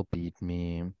Miss Girl beat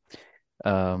me.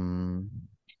 Um,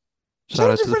 shout Change out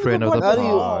your to the friend friend of the report How do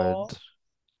you pod.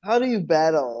 how do you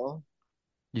battle?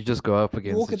 You just go up You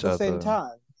against walk at each the same other.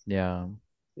 time. Yeah.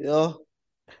 Yo.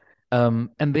 And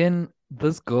then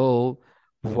this girl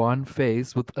won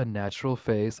Face with a natural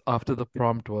face after the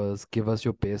prompt was give us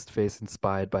your best face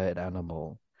inspired by an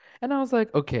animal. And I was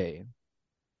like, okay,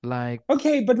 like,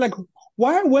 Okay, but like,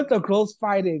 why weren't the girls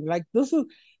fighting? Like, this is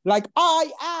like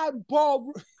I am Bob.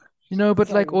 but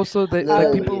like Sorry. also that like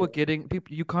people Literally. were getting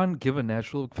people you can't give a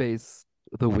natural face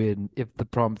the win if the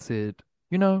prompt said,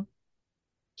 you know,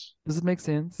 does it make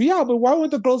sense? Yeah, but why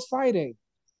weren't the girls fighting?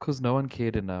 Because no one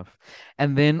cared enough.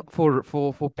 And then for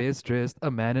best dressed, a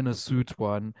man in a suit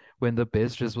won when the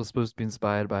best dress was supposed to be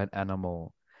inspired by an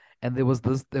animal. And there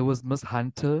was Miss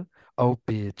Hunter. Oh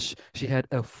bitch. She had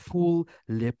a full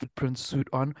leopard print suit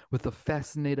on with a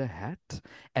fascinator hat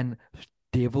and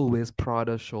Devil Wears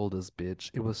Prada shoulders,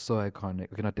 bitch. It was so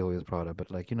iconic. Okay, not Devil Wears Prada,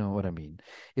 but like you know what I mean.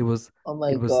 It was Oh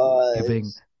my it was giving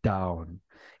gosh. down.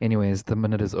 Anyways, the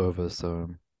minute is over, so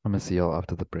I'm gonna see y'all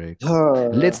after the break.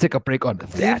 Let's Her. take a break on You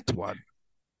that one.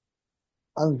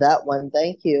 on that one,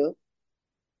 thank you.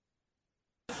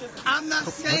 I'm not Oh,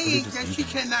 not Uli saying just that she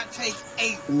leaving. cannot take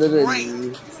a break, Literally,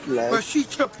 slut. but she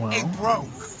took a Well, broke.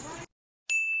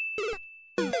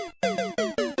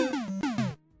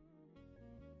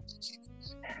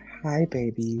 Hi,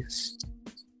 babies.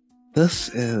 This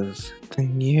is the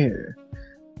new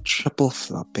Triple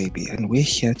Flop, baby, and we're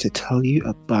here to tell you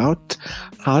about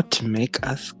how to make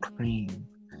us cream.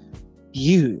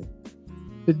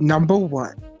 Number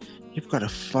one, you've got to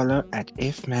follow at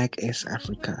FMagS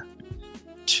Africa.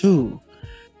 2,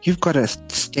 you've got to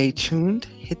stay tuned,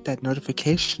 hit that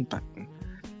notification button.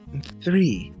 And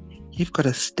 3, you've got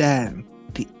to stand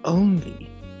the only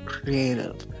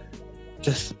creative,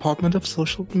 just Department of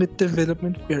Social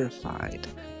Development verified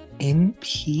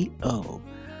NPO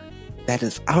that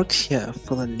is out here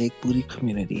for the leg booty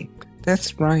community.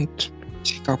 That's right.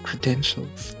 Check out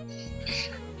credentials.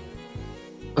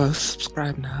 Go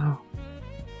subscribe now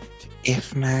to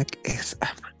FMagS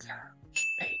Africa.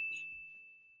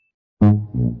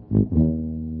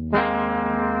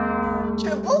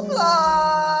 Triple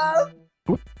flop.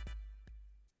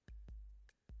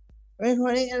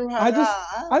 Recording in progress.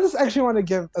 I just actually want to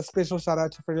give a special shout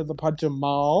out to friend of the pod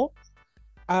Jamal.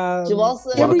 Jamal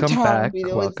said Every welcome time, back. video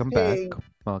is Welcome back. pink.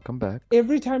 Welcome back.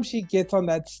 every time she gets on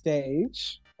that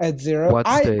stage at Zero, What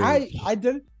stage? I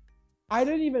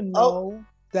didn't even Oh. know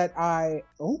that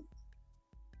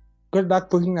good luck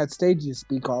booking that stage you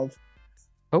speak of.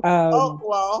 Oh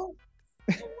well.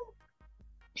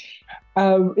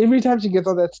 Every time she gets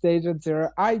on that stage at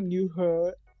Zero, I knew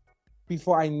her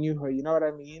before I knew her. You know what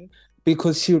I mean?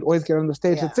 Because she would always get on the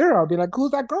stage at Zero. I'll be like,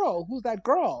 "Who's that girl? Who's that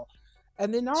girl?"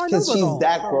 And then now I know Because the she's girl.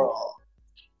 that So, girl.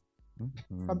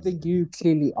 something you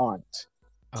clearly aren't.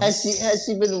 Has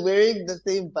she been wearing the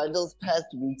same bundles past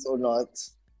weeks or not?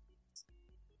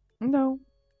 No.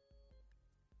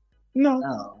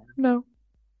 No. No.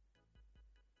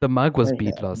 The mug was Okay.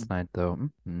 beat last night, though.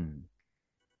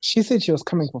 She said she was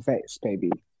coming for face,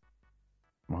 baby.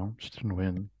 Well, she didn't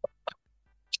win.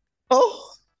 Oh.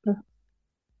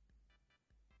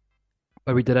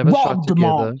 But we did have a shot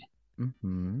together.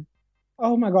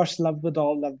 Oh my gosh, love the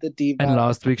doll, love the diva. And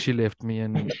last week she left me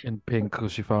in pink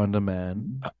because she found a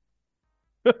man.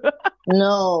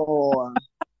 No.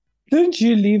 Didn't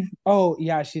you leave? Oh,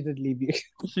 yeah, she did leave you.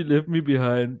 She left me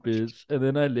behind, bitch. And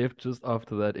then I left just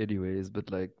after that anyways,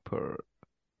 but like per.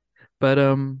 But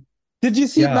Did you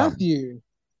see yeah. Matthew?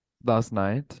 Last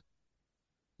night.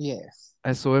 Yes.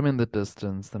 I saw him in the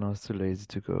distance, then I was too lazy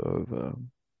to go over.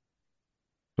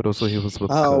 But also he was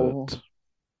with Kurt.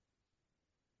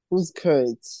 Who's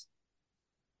Kurt?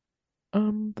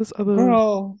 This other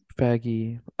girl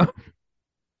faggy.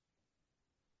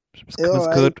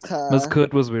 Miss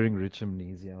Kurt was wearing rich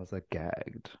amnesia. I was like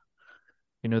gagged.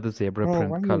 You know the zebra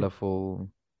print, colorful.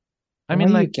 I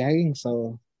mean, like gagging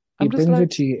so. He brings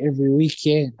it to you every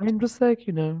weekend. I'm just like,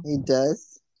 you know. He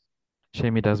does.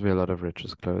 Shamey does wear a lot of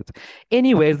Rich's clothes.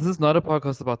 Anyways, this is not a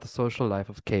podcast about the social life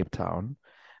of Cape Town.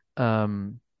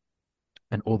 And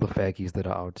all the faggies that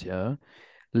are out here.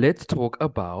 let's talk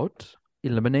about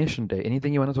Elimination Day.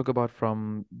 Anything you want to talk about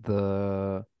from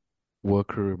the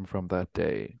workroom from that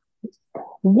day?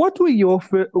 What were your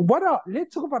first?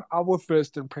 Let's talk about our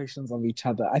first impressions of each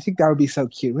other. I think that would be so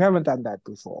cute. We haven't done that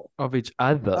before. Of each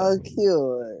other. Oh,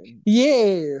 cute.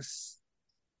 Yes.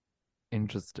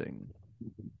 Interesting.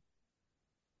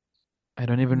 I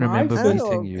don't even My remember first-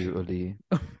 meeting you, Uli.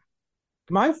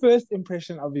 My first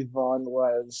impression of Evaan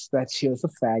was that she was a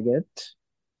faggot.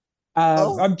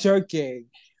 Oh. I'm joking.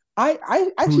 I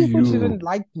Who actually thought she you? didn't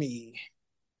like me.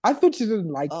 I thought she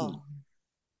didn't like me. Oh.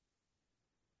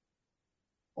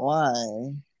 Why?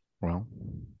 Well,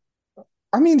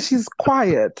 I mean, she's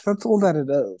quiet. That's all that it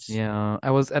is. yeah,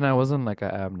 I wasn't like I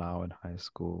am now in high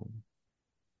school.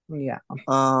 Yeah.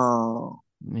 Oh.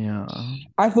 Yeah.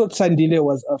 I thought Sandile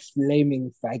was a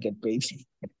flaming faggot, baby.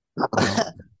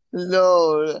 Well,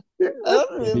 No. I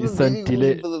don't Maybe remember meeting Sandile-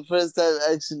 Uli for the first time,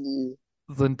 actually.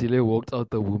 Sandile walked out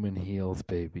the womb in heels,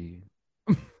 baby.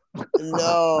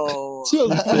 No. She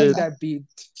was She feeling said- that beat.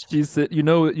 She said, you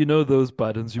know those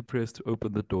buttons you press to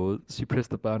open the door? She pressed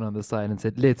the button on the side and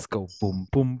said, let's go. Boom,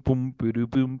 boom, boom, boom,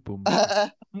 boom, boom.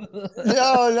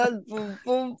 No, not boom,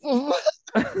 boom, boom.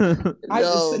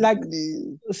 No,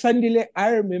 please. Sandile, I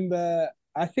remember,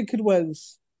 I think it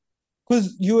was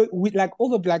because we like all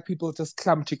the black people just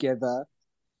clumped together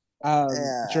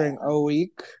Yeah. during a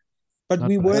week. But Not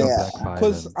we black on weren't, black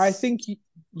because I violence. think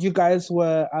you guys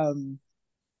were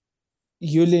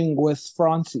yuling with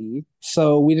Francie,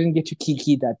 so we didn't get to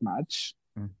kiki that much.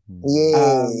 Mhm.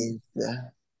 Yes.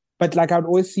 But like I'd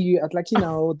always see you at like,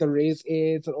 the raise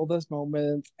aids and all those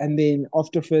moments. And then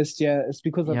after first year, it's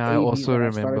because of Yeah, I AV also that I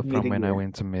remember started from meeting when I you.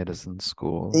 went to medicine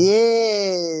school.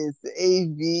 Yes,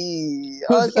 AV.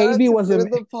 Oh, Because shout out AV to was Good of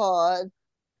the Pod.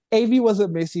 AV was a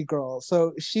messy girl,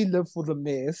 so she lived for the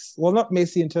mess. Well, not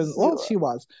messy in terms. She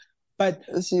was, but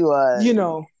She was.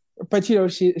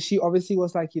 she obviously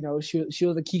was like, she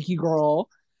was a kiki girl,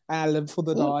 and I lived for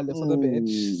the doll, I lived for the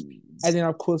bitch, and then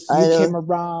of course you came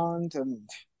around, and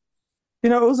it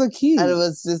was a key, and it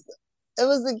was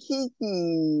a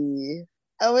kiki.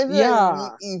 And when did I yeah.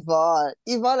 meet Evaan?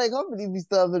 Evaan, I can't believe we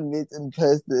still haven't met in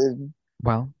person.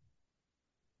 Well,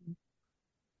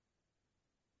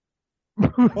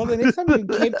 Well, the next time you're in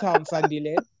Cape Town,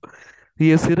 Sandile. he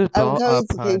has hit a I'm doll coming up,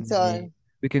 to Cape Town. honey.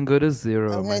 We can go to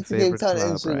Zero, I'm my coming to Cape favorite Town in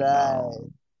club right July. now.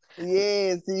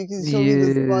 Yeah, so you can show me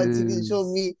the spots. You can show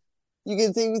Yes. me. You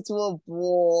can take me to a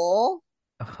ball.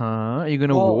 Huh? You're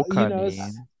gonna Well, walk, honey. I was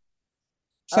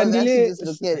actually Sandile, just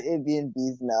looking at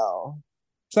Airbnbs now.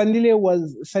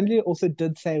 Sandile also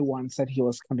did say once that he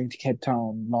was coming to Cape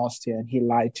Town last year, and he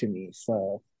lied to me.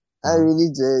 So I really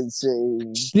did,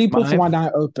 Shane. sleep with one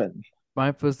eye open.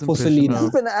 My first For impression Selena.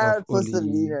 Keep an eye of out for Uli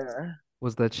Selena.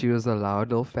 was that she was a loud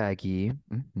little faggy.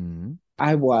 Mm-hmm.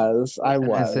 I was.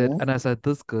 And I said,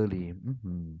 this girly.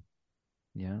 Mm-hmm.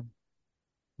 Yeah.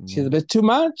 She's a bit too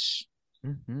much.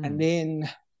 Mm-hmm. And then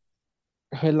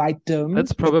her light dimmed.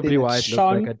 That's probably why it looked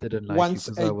like shone I didn't like you, once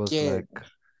because again.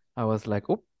 I was like,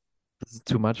 oh, this is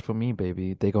too much for me,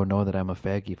 baby. They gonna know that I'm a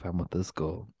faggy if I'm with this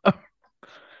girl.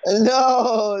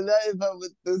 No, not if I'm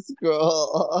with this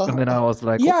girl. And then I was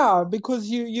like, Yeah, because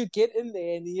you get in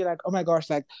there and you're like, oh my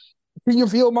gosh, like, can you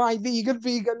feel my vegan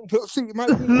pussy? My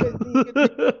vegan,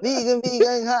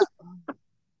 huh?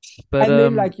 But and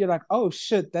then like you're like, oh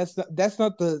shit, that's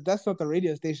not the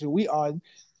radio station we on.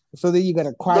 So then you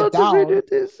gotta quiet down.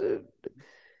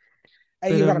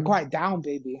 And you gotta quiet down,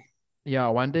 baby. Yeah,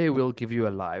 one day we'll give you a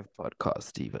live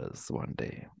podcast, divas. One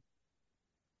day.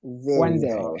 One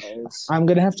day. I'm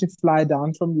gonna have to fly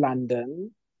down from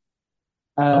London.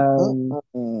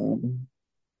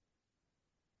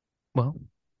 Well,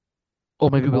 or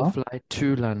maybe we'll fly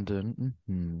to London.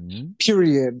 Mm-hmm.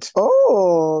 Period.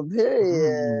 Oh,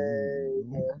 period.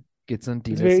 Get some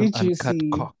dealers, some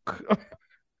uncut cock.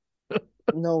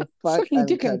 No, fuck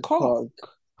dick and cock.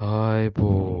 Hi,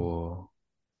 boy.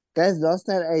 Guys, last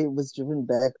night I was driven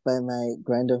back by my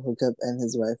grinder hookup and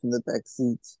his wife in the back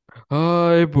seat.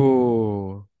 Hi,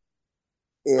 boy.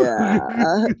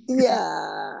 Yeah.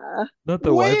 Yeah. Not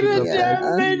the wife in the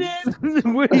damn minute.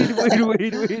 Wait.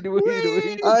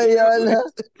 Ayana,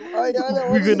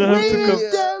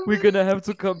 We're gonna have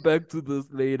to come back to this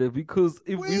later, because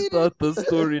if we start the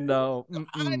story now, we're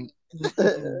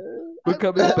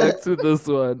coming back to this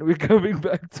one. We're coming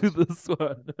back to this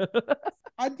one.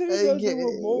 I didn't know there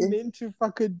were more men to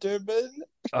fucking Durban.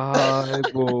 Ay,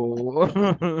 bo.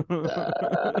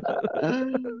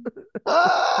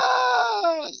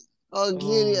 Oh,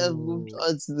 clearly I've moved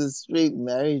on to the straight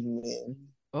married men.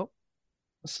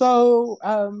 So,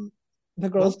 The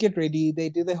girls get ready. They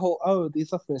do the whole, oh,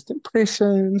 these are first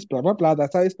impressions, blah, blah, blah.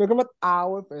 That's how I spoke about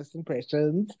our first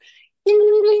impressions. Ding,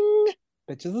 ding, ding.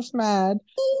 Bitches are mad.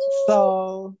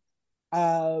 So,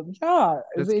 yeah. Is Let's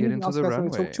there get anything into else the you guys want to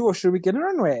talk runway. to, or should we get a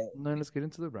runway? No, let's get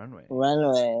into the runway.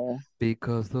 Runway.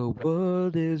 Because the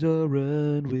world is your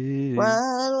runway.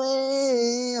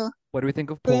 Runway. What do we think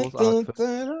of Paul's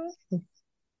outfit?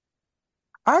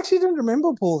 I actually didn't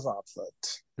remember Paul's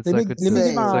outfit. It's like a let me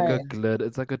get my.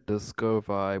 it's like a disco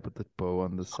vibe with the bow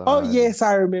on the side. Oh yes,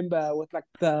 I remember with like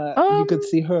you could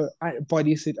see her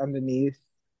bodysuit underneath.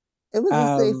 It was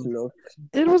a safe look.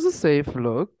 It was a safe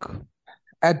look.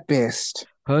 At best.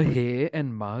 Her hair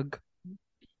and mug.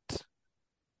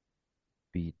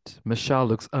 Beat. Michelle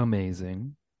looks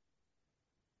amazing.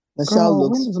 Michelle Girl,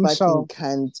 looks when does fucking Michelle-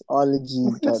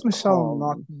 When does Michelle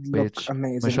not cantology.com. look Bitch.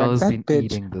 amazing? Michelle Like has that been bitch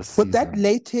eating this with that season.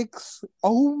 latex.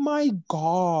 Oh my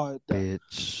god.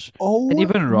 Bitch. Oh And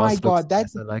even my Ross looks god, that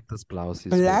nice. I like this blouse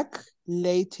he's wearing. black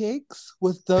latex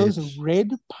with those Bitch.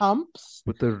 red pumps.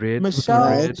 With the red,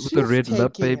 Michelle, with the red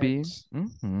lip, taking baby. it.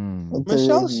 Mm-hmm. With the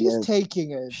Michelle, red she's lip.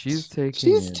 taking it. She's taking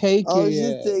She's it. taking Oh, it.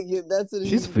 she's taking it. That's what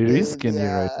She's he very did. skinny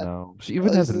right Yeah. now. She even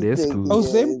Oh, has she's less taking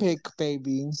boobs. it. Ozempic,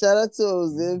 baby. Shout out to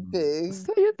Ozempic.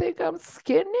 So you think I'm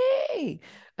skinny?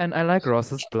 And I like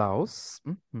Ross's blouse.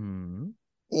 Mm-hmm.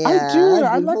 Yeah, I do.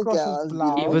 I like beautiful Ross's girls,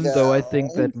 blouse. beautiful Even though I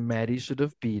think girls. that Maddie should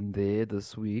have been there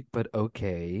this week, but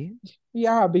okay.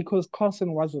 Yeah, because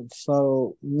Carson wasn't.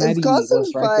 So Is Maddie Carson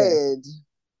was right there. fired?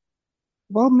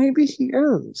 Well, maybe he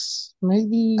is.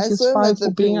 Maybe I he's saw him fired at the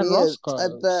for being at premiere, Roscoe's.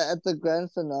 at the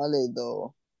grand finale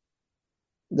though.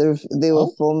 They were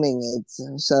Oh, filming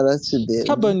it. Shout out to them.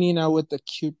 Tabanina with the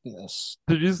cuteness.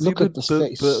 Did you see Look the at this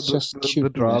face, just the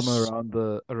drama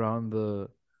cuteness. around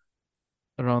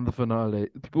the finale?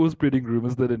 People were spreading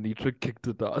rumors that Anitra kicked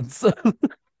a dancer.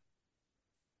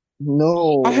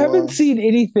 No. I haven't seen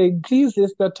anything. Please,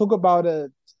 let's not talk about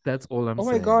it. That's all I'm Oh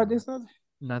my saying. God,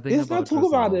 Nothing let's not about talk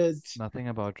about it. results. Nothing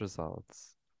about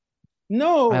results.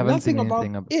 No, I haven't seen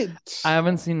nothing about anything it. I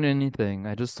haven't seen anything.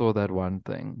 I just saw that one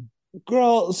thing.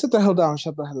 Girl, sit the hell down,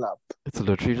 shut the hell up. It's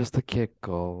literally just a kick,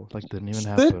 girl. Like, didn't even Sit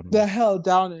happen. the hell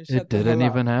down and shut It the hell didn't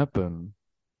up. even happen.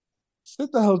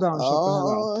 Sit the hell down, shut the hell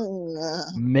up. Oh, no.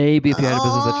 Maybe if you had a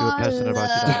business that you were passionate Oh, about,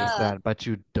 you'd no. understand, but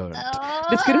you don't.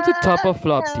 Let's get into top or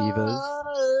flop, divas.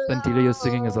 Sandile, your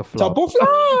singing is a flop. Top or flop!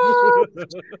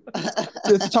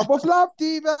 It's top or flop,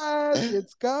 divas.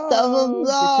 Let's go. Top of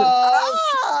flop.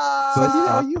 First Sandile,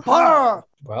 are up. you here?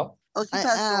 Well, Oh, she I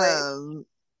passed away. am.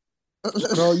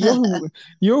 Girl,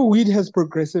 your weed has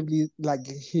progressively like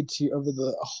hit you over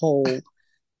the whole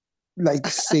like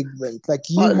segment. Like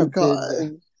you Oh, have God.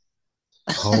 been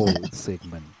Whole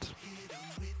segment.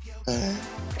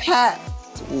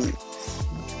 Past weeks.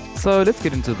 So let's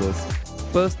get into this.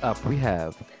 First up, we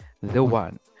have the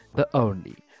one, the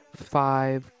only,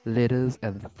 5 letters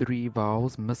and 3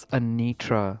 vowels, Miss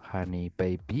Anitra, honey,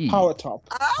 baby. power top.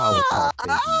 Power top,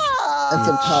 baby. That's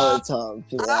a power top.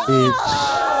 Yeah.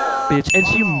 Bitch. And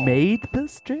she made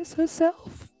this dress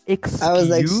herself? Excuse I was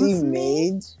like, she me?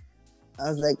 made. I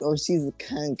was like, oh, she's a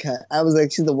cunt. I was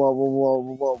like, she's the one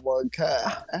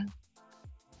cunt.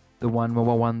 The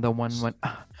 111, the 11,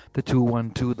 the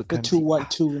 212, the The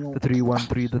 212. the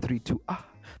 313, the 32, the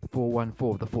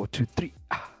 414, the 423.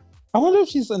 I wonder if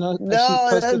she's in a, if No, she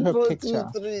that's posted her 4, 2, picture.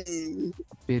 3.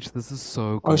 Bitch, this is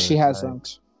so good. Oh, she like,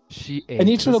 hasn't. she ate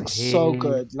Anitra this looks so hair,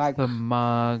 good. Like the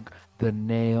mug, the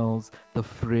nails, the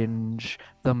fringe,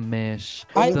 the mesh,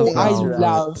 I the Everything is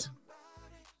velvet.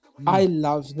 I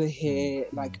love the hair.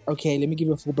 Like, okay, let me give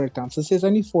you a full breakdown. So there's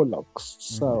only 4 looks.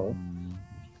 So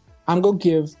I'm gonna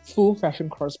give full fashion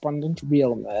correspondent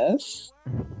realness.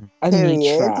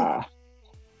 Anitra.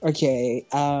 Okay.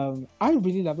 I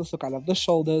really love this look. I love the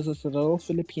shoulders. It's a little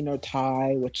Filipino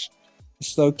tie, which is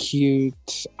so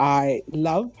cute. I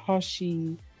love how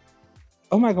she,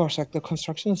 oh my gosh, like the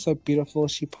construction is so beautiful.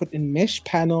 She put in mesh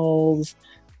panels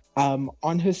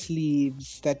on her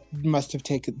sleeves. This must have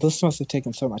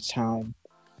taken so much time.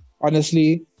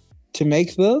 Honestly, to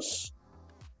make this,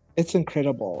 it's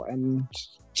incredible and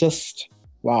just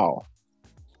wow.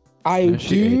 I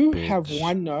do have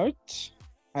one note.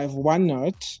 I have one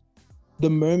note. The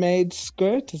mermaid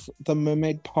the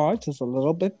mermaid part is a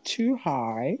little bit too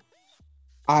high.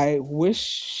 I wish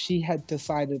she had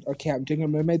decided, okay, I'm doing a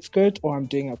mermaid skirt or I'm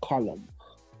doing a column.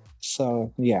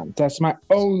 So yeah, that's my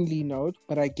only note,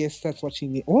 but I guess that's what she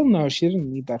needs. Well, no, she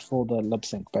didn't need that for the lip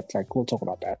sync, but like we'll talk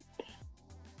about that.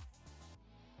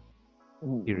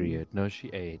 Period. No, she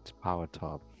ate. Power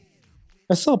top.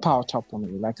 It's still a power top for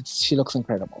me. Like she looks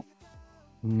incredible.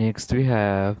 Next we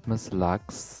have Miss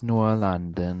Lux, Noah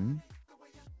London.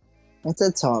 That's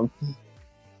a top.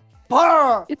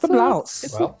 It's a blouse.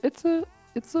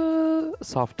 It's a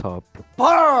soft top.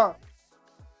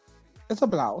 It's a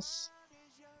blouse.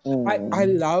 I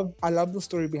love the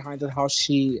story behind it. How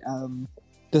she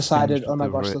decided, Finished oh my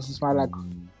the gosh, re- this is my the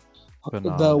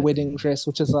finale. wedding dress,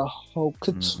 which is a whole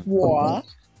couture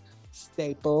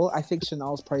staple. I think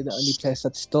Chanel's probably the only place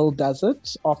that still does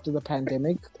it after the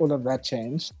pandemic. All of that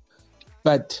changed,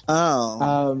 but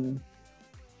I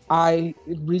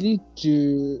really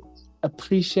do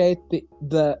appreciate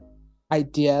the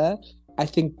idea. I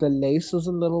think the lace is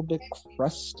a little bit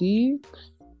crusty.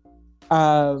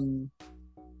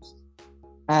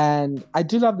 And I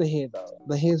do love the hair though.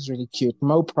 The hair is really cute.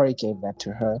 Mo probably gave that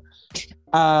to her.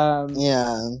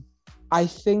 I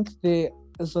think there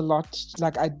is a lot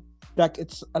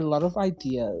it's a lot of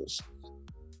ideas.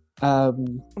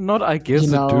 Not I guess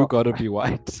it do gotta be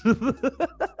white.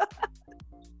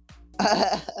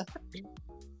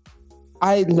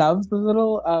 I love the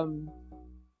little I'm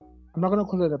not gonna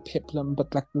call it a peplum,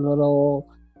 but like the little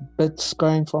bits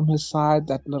going from his side,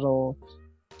 that little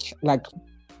like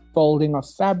folding of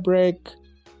fabric.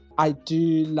 I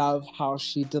do love how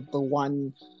she did the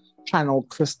one panel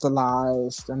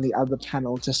crystallized and the other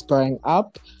panel just going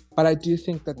up. But I do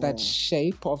think that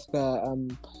shape of the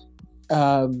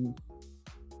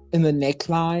in the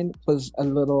neckline was a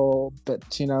little bit,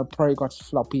 probably got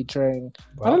floppy during.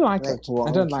 I don't like it. Wonky.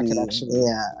 I don't like it actually.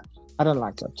 Yeah. I don't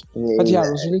like it. Really but yeah,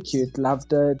 it was really cute.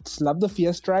 Loved it. Loved the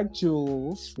Fierce Drag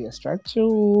jewels. Fierce Drag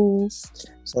jewels.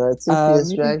 So that's the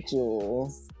Fierce Drag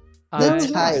jewels. The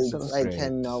tights. I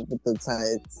cannot with the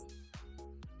tights.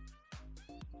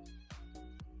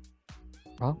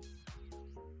 Well,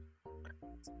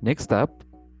 next up.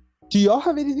 Do y'all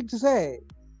have anything to say?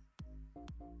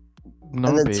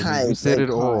 No, baby. You said it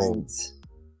all.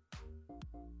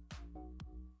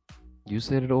 You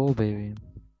said it all, baby.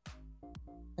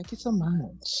 Thank you so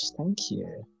much. Thank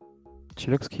you. She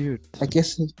looks cute. I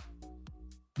guess.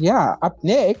 Yeah. Up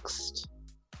next.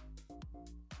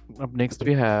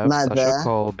 We have Mother. Sasha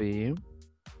Colby.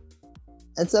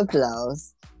 It's a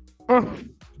blouse.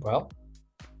 Well,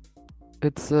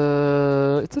 it's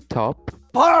a top.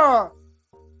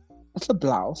 It's a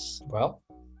blouse. Well,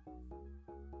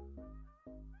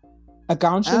 a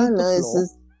gown. I don't know. It's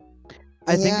just.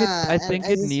 I think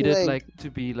it needed like to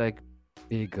be like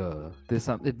bigger.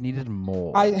 It needed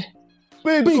more.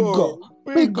 Bigger.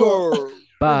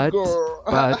 But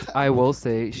I will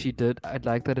say I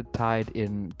like that it tied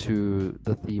into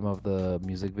the theme of the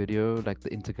music video, like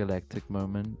the intergalactic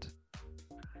moment.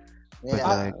 Yeah.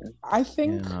 But I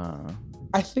think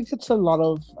it's a lot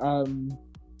of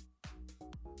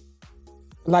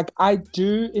I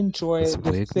do enjoy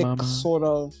the thick sort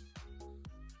of.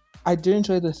 I do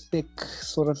enjoy the thick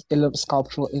sort of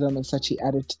sculptural elements that she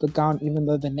added to the gown, even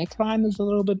though the neckline is a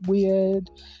little bit weird.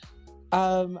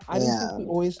 I don't think we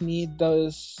always need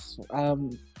those.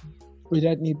 We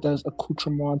don't need those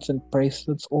accoutrements and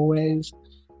bracelets always,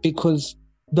 because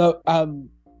the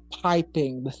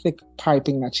thick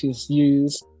piping that she's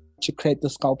used to create the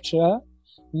sculpture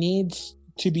needs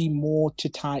to be more to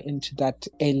tie into that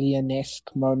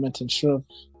alien-esque moment, and should have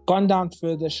gone down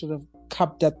further. Should have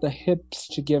cupped at the hips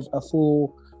to give a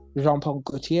full Jean-Paul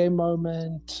Gaultier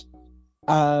moment.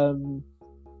 I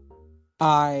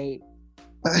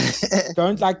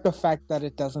don't like the fact that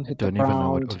it doesn't hit the ground. I don't even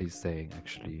know what Uli's saying,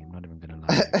 actually. I'm not even gonna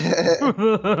lie.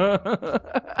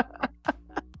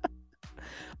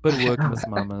 But work, Miss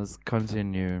Mamas.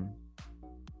 Continue.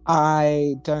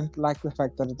 I don't like the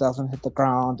fact that it doesn't hit the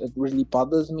ground. It really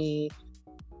bothers me,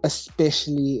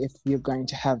 especially if you're going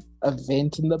to have a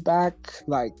vent in the back.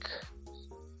 Like,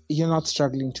 you're not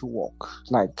struggling to walk.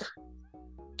 Like,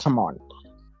 come on.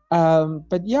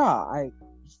 But yeah,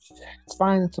 it's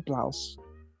fine. It's a blouse.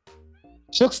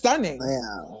 She looks stunning.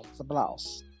 Yeah. It's a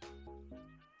blouse.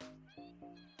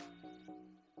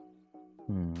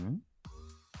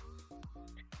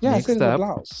 Yeah, Next it's a up,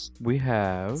 blouse. we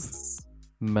have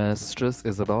Mistress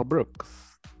Isabel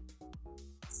Brooks.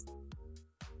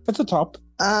 It's a top.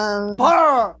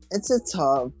 It's a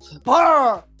top.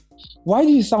 Why do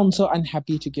you sound so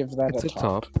unhappy to give that It's a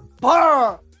top.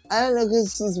 I don't know,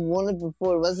 because she's worn it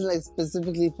before. It wasn't like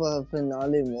specifically for her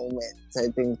finale moment. I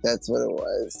think that's what it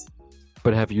was.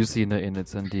 But have you seen her in it,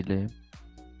 Sandile?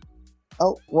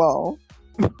 Oh, well.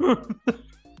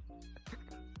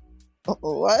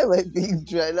 Why am I being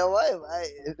tried now? Why am I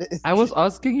in this? I was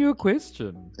asking you a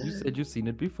question. You said you've seen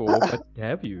it before, but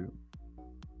have you?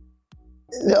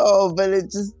 No, but it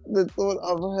just the thought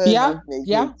of her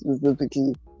it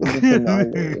specifically in the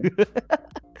finale.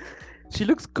 She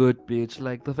looks good, bitch.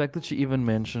 Like the fact that she even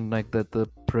mentioned like that the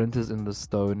print is in the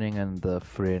stoning and the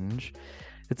fringe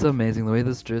It's amazing the way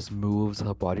this dress moves.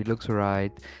 Her body looks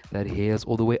right. That hair's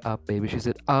all the way up, baby. She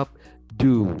said, up,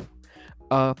 do,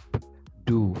 up,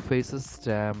 do. Face is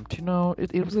stamped.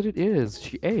 It was what it is.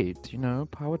 She ate,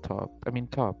 power top. I mean,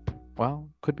 top. Well,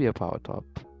 could be a power top,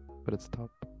 but it's top.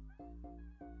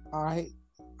 I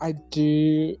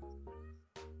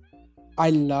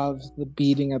love the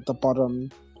beading at the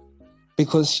bottom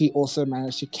because she also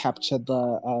managed to capture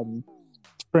the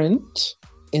print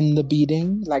in the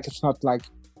beading. Like, it's not like,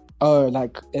 oh,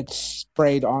 like it's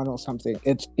sprayed on or something.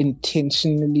 It's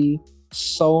intentionally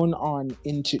sewn on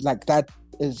into, like, that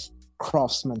is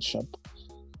craftsmanship.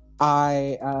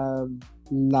 I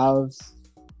love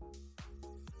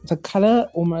the color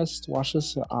almost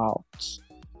washes her out.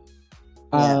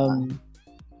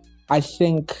 I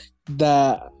think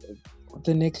the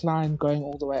neckline going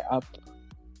all the way up,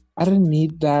 I didn't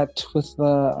need that with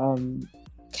the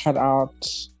cutout.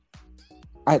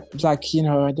 I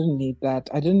didn't need that.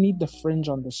 I didn't need the fringe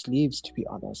on the sleeves, to be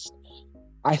honest.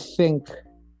 I think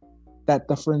that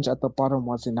the fringe at the bottom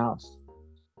was enough.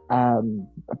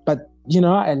 But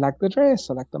I like the dress.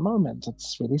 I like the moment.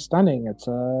 It's really stunning. It's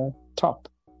a top.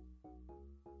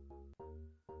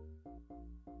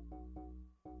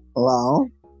 Wow.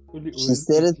 She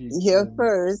said it here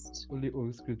first. Uli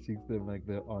always critiques them like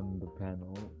they're on the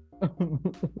panel.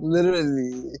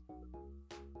 Literally.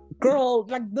 Girl,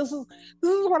 like this is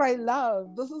what I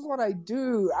love. This is what I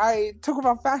do. I talk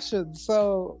about fashion.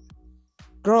 So,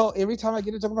 girl, every time I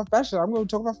get to talk about fashion, I'm going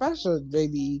to talk about fashion,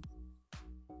 baby.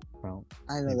 Well,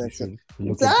 I know that's it.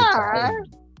 Dad,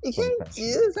 you can't do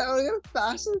this. I want to go to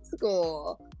fashion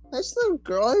school. That's the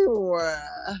girl you were.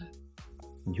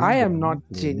 I am not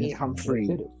Jenny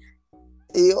Humphrey.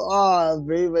 You are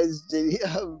very much Jenny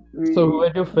Humphrey. So, who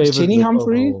had your favorite? Jenny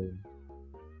Humphrey?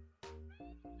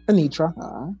 Anitra.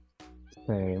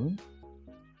 Same.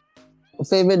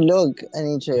 Favorite look,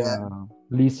 Anitra. Yeah.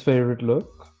 Least favorite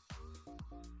look?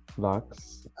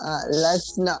 Lux.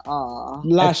 Lux,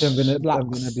 Lush. I'm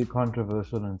gonna be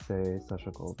controversial and say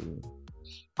Sasha Colby.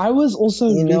 I was also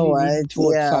really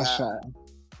towards Sasha.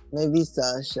 Maybe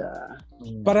Sasha.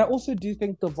 But I also do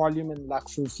think the volume in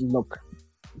Lux's look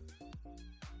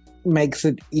makes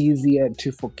it easier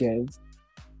to forgive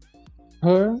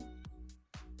her.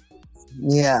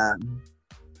 Yeah.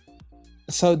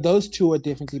 So those two are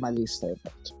definitely my least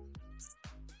favorite.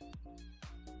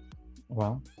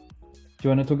 Wow. Do you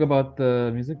want to talk about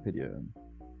the music video?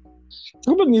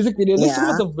 Talk about music video. Let's talk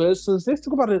about the verses. Let's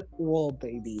talk about it all,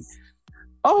 baby.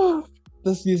 Oh,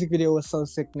 this music video was so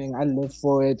sickening. I lived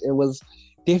for it. It was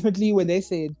definitely when they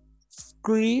said,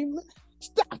 "Scream,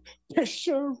 stop,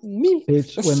 pressure me,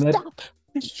 Bitch, stop,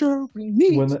 pressure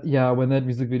me." When that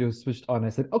music video switched on, I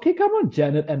said, "Okay, come on,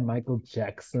 Janet and Michael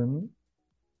Jackson."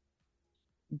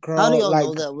 Girl, how do y'all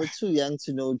know that? We're too young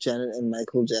to know Janet and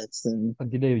Michael Jackson.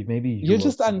 Maybe you're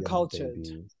just uncultured.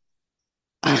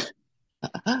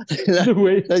 the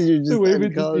way we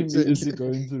just immediately go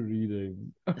into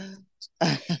reading.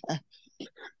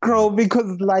 Girl,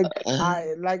 because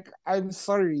I'm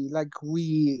sorry,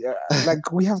 we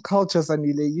have culture,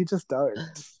 Sandile. You just don't.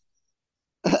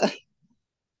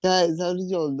 Guys, how did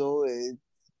y'all know it?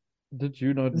 Did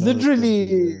you not know?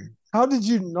 Literally, how did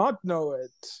you not know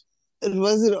it? It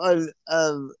wasn't on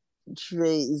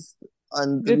Trace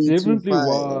on 325. It definitely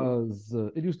was.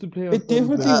 It used to play on. It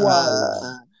definitely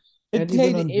was. It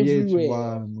played on everywhere.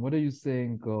 VH1. What are you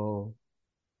saying, girl?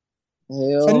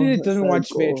 Suddenly, it didn't watch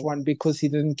VH1 because he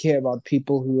didn't care about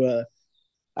people who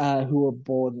were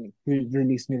born, who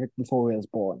released music before he was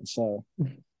born. So,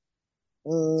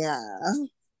 yeah.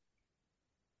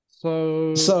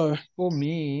 So for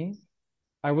me,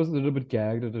 I was a little bit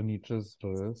gagged at Anitra's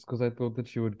verse because I thought that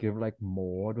she would give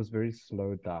more. It was very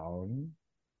slowed down.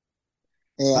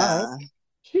 Yeah. But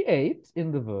she ate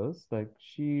in the verse.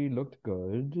 She looked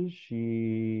good.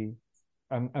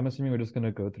 I'm assuming we're just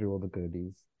gonna go through all the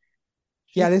goodies.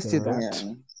 Let's do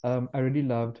that. Yeah. I really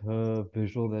loved her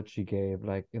visual that she gave,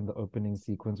 in the opening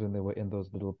sequence when they were in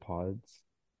those little pods.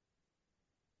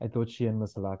 I thought she and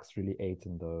Miss Lux really ate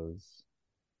in those.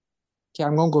 Okay,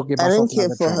 I'm gonna go get I myself didn't care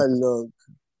for drink. her look.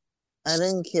 I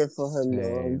didn't care for her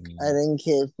look. I didn't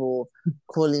care for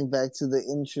calling back to the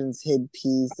entrance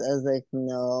headpiece. I was like,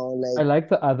 no, I like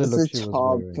the other look she was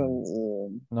wearing. From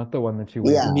you. Not the one that she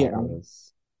wears. Yeah.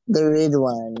 The red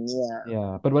one, yeah.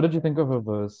 Yeah, but what did you think of her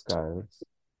verse, guys?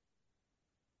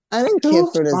 I didn't care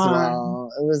for it as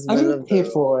well. It was I didn't care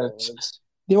for it.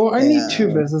 There were only two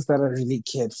verses that I really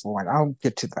cared for, and I'll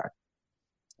get to that.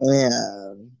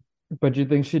 Yeah. But you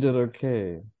think she did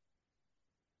okay?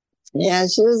 Yeah,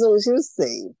 she was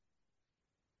safe.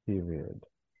 Period.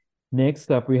 Next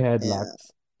up, we had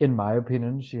Lux. In my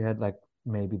opinion, she had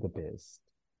maybe the best.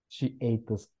 She ate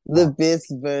this The up. best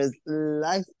verse.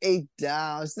 Life ate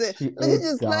down. She said, She look at ate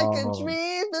just like a down.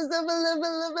 dream. There's never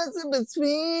living in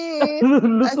between.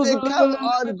 I Little, said, come little,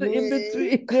 on, little in queen.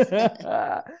 between.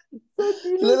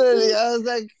 Sandile Literally, said, I was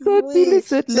like, Sandile queen.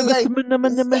 said, She's like,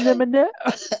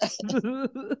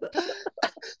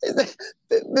 she's like,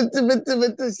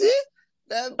 she,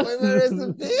 that boy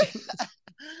recipe.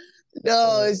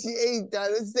 No, she ate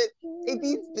down and said, ate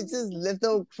these bitches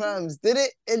little crumbs. Did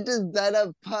it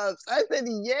designer pups? I said,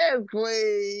 yes,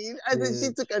 queen. I said,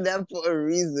 she took a nap for a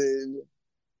reason.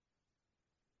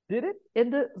 Did it in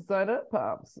the designer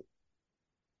pumps.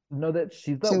 Know that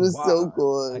she's the She was so one.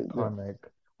 good. Iconic.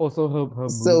 Also, her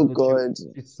So moves that good.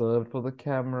 she served for the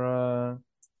camera.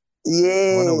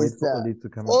 I want to wait Yes. for Uli to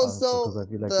come and answer Also, because I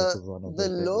feel like this was one of the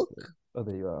their look, favorites. Oh,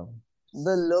 there you are.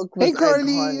 the look Hey, was iconic.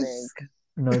 girlies.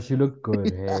 No, she looked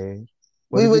good, hey.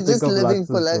 What We did were you think just of living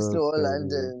for Lux's Lux verse, Lower baby?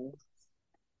 London.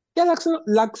 Yeah,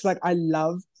 Lux, like, I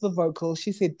love the vocal.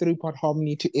 She said 3-part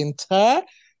harmony to enter.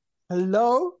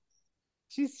 Hello?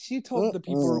 She told the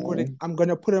people recording, I'm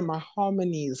gonna put in my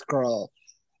harmonies, girl.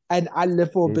 And I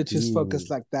live for bitches focused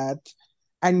Baby. like that.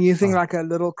 And using Ah, like a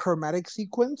little chromatic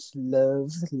sequence,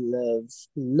 love, love,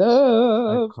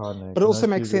 love. iconic. But it No, also she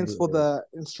makes sense really for is. the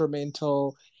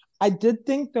instrumental. I did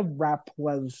think the rap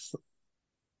was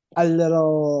a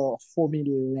little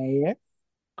formulaic.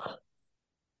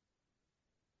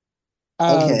 Okay.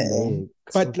 Formulaic.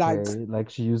 But like, Okay. Like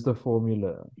she used the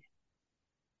formula.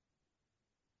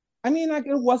 I mean, like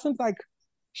it wasn't like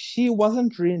she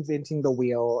wasn't reinventing the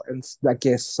wheel, and I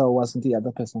guess so wasn't the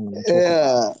other person I'm gonna talk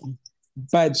about. Yeah.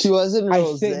 But She wasn't I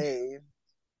Rose. think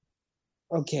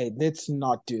okay, let's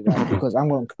not do that because I'm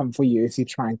gonna come for you if you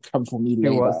try and come for me She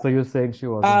later. was, so you're saying she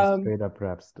wasn't a Um, straight up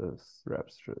rapstress.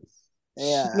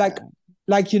 Yeah. like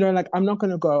like I'm not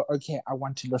gonna go. Okay, I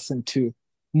want to listen to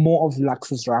more of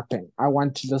Lux's rapping. I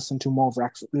want to listen to more of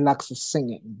Lux's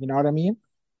singing. You know what I mean?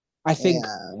 I think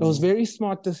it was a very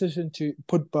smart decision to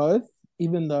put both,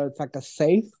 even though it's like a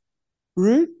safe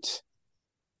route.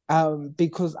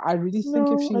 Because I really think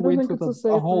if No, she I don't went think with it's a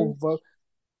a safe whole route. vocal,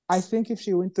 I think if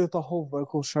she went through the whole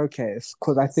vocal showcase,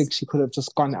 because I think she could have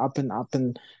just gone up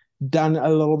and done a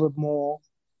little bit more,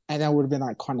 and that would have been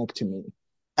iconic to me.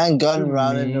 And gone To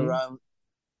round and me, around.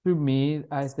 to me,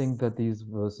 I think that these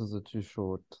verses are too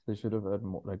short. They should have had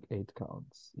more, like 8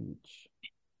 counts each.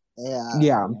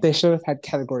 Yeah, they should have had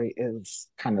category is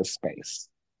kind of space.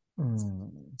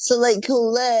 So like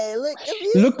Kool-Aid,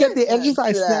 Look at the edges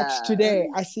I snatched today.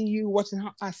 I see you watching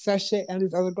how I sashay and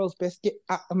these other girls best get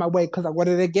out of my way because I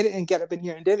wanted to get it and get up in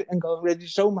here and did it and go and ready to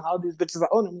show them how these bitches are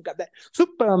owning. We got that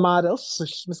supermodel,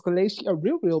 Miss Khaleesi, a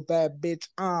real bad bitch.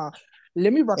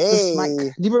 Let me rock this mic.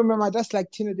 Hey, Do you remember that's like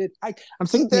Tina did? I'm eat that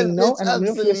singing no, bitch and I'm up,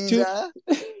 real fierce too. Selena.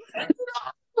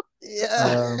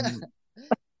 Yeah. Um,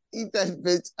 Eat that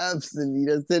bitch up,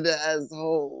 Selena. Send her ass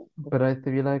home. but I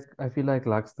feel like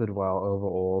Lux did well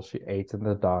overall. She ate in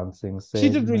the dancing She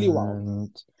did really well.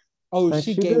 segment. Oh, Like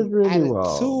she she gave did really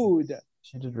well. attitude.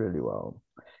 She did really well.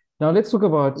 Now let's talk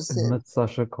about Listen, Miss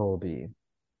Sasha Colby.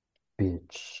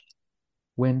 Bitch.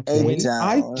 When ate When they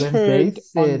I down. when they turned on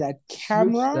said that switch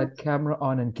camera, that camera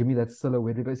on and give me that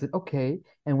silhouette, I said, okay.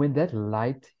 And when that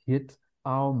light hit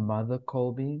our mother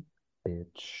Colby,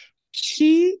 bitch.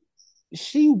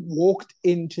 she walked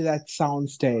into that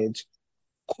soundstage,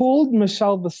 called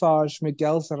Michelle Visage,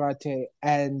 Miguel Zarate,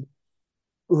 and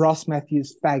Ross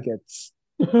Matthews faggots,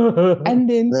 and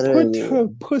then put Literally. her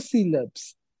pussy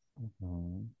lips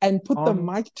and put the On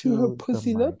mic to her to the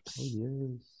pussy mic. Oh, lips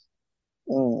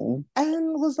yes.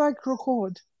 and was like,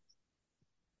 record.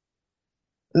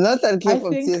 Not that I clip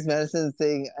of think T.S. Madison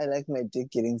saying, I like my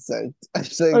dick getting sucked. I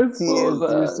was like, I saw T.S.,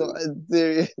 you're so that.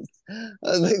 unserious. I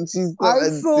was like, she's so I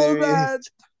saw unserious.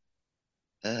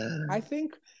 that. I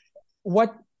think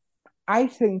what I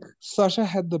think Sasha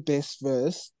had the best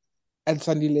verse, and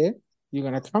Sandile, you're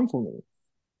gonna come for me.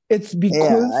 It's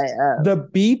because I am. the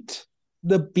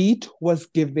beat was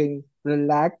giving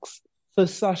relax. So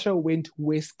Sasha went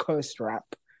West Coast rap.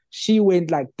 She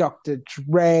went like Dr.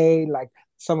 Dre, like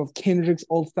some of Kendrick's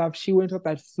old stuff. She went with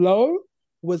that flow,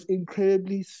 was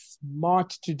incredibly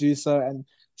smart to do so, and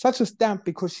such a stamp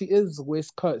because she is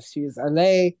West Coast. She is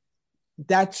LA.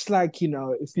 That's like, if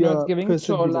No, you're it's a giving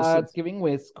person who's Chola, it's giving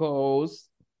West Coast.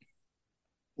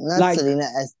 Not like, Selena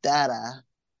Estada.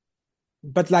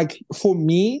 but like for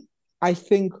me, I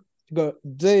think to go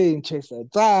ding chaser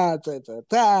da da da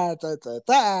da da da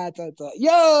da da da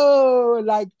yo,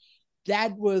 like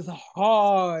that was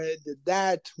hard.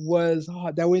 That was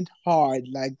hard. That went hard.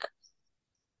 Like,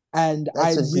 and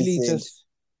I That's what she really said. just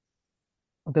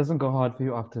It doesn't go hard for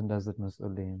you often, does it, Miss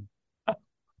Oline?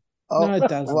 Oh, No, it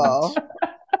doesn't. well.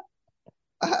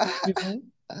 You know?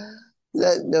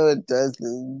 No, it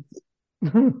doesn't.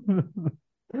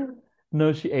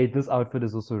 No, she ate. This outfit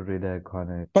is also really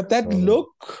iconic. But that So,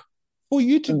 look, for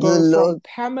you to The go from look,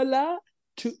 Pamela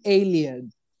to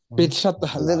Alien, bitch, shut the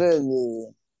hell up. literally.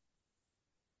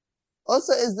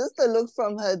 Also, is this the look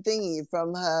from her thingy?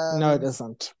 From her. No, it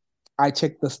isn't. I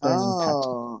checked the styling pattern.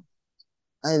 Oh,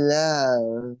 I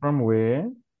love. from where?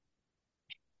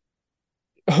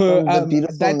 Her, From the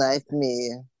beautiful that,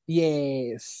 nightmare.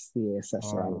 yes,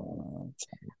 that's right.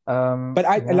 But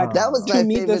I like, That was to my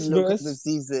me, favorite look of the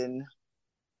season.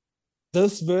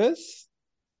 this verse,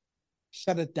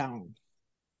 shut it down.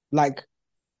 Like,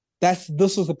 this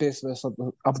was the best verse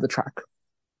of the track.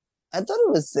 I thought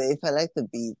it was safe. I like the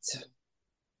beat.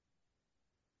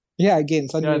 Yeah, again, Yeah,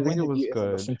 I suddenly think when it did was you ever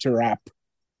good. listen to rap?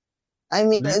 I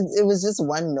mean, Yeah. it was just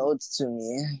one note to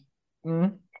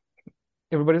me.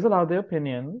 Everybody's allowed their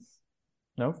opinions.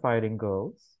 No fighting,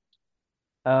 girls.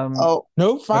 Oh,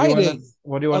 No fighting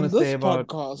What do you want on to say this about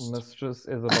podcast. Mistress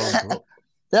Isabel Brooke?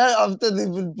 that after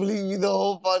they've been bullying me the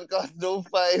whole podcast, no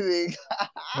fighting.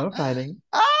 No fighting.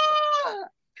 Ah!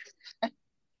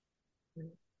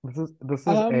 This is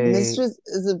a Mistress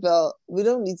Isabel. We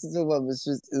don't need to talk about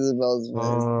Mistress Isabel's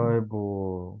verse.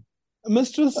 Bible.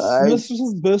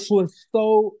 Mistress's verse was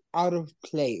so out of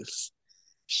place.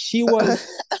 She was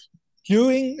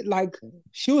doing like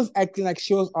she was acting like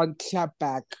she was on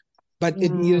clapback, but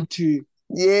it needed to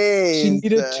Yes. she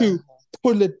needed to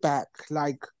pull it back.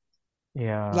 Like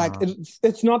Yeah.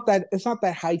 it's not that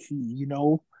hyphy, you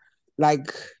know?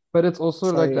 Like But it's also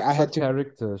like sorry, that's I her had to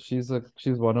character. She's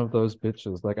one of those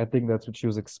bitches. Like I think that's what she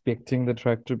was expecting the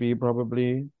track to be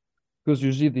probably. Because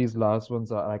usually these last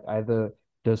ones are like either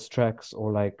diss tracks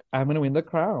or like I'm gonna win the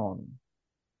crown.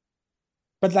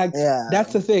 but like Yeah.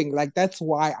 that's the thing. Like that's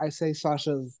why I say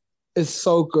Sasha's is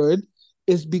so good,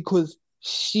 is because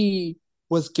she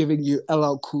was giving you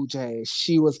LL Cool J,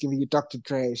 she was giving you Dr.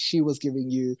 Dre, she was giving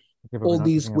you Okay, but we're all not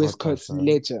these talking West about Coast Sasha.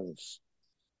 legends.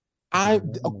 We're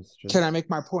talking about Mistress. Can I make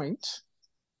my point?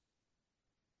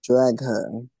 Drag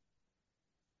her.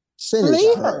 Slay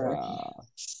Finish her. her.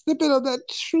 Sip it on that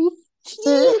truth.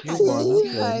 You Tea, wanna blame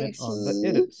it high on the tea.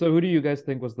 edit. So who do you guys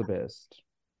think was the best?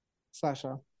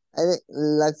 Sasha. I think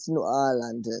Lux Noir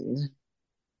London.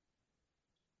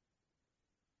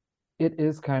 It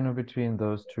is kind of between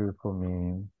those two for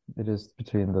me. It is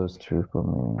between those two for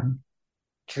me.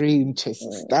 Dream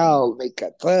chasing style, make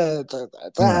a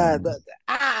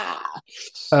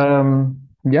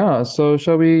Yeah, so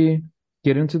shall we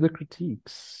get into the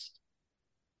critiques?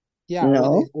 Yeah, No.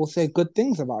 where they all say good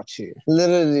things about you.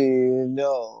 Literally,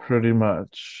 no. Pretty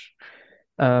much.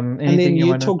 And then Anything you you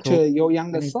want to talk to your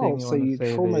younger anything self, you so want to you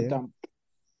say trauma there? dump.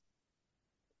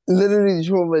 Literally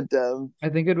trauma dump. I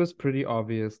think it was pretty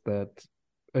obvious that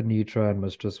Anitra and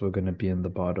Mistress were going to be in the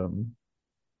bottom,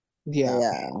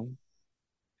 Yeah.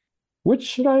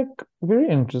 which like very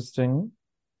interesting.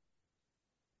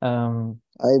 I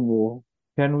will.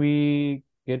 Can we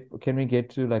get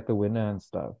to like the winner and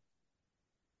stuff?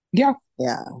 Yeah.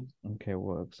 Yeah. Okay,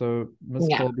 work. So Miss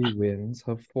Yeah. Colby wins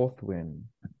her fourth win,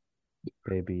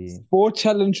 baby. 4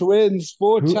 challenge wins.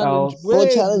 4 Who challenge else? 4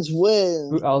 wins. challenge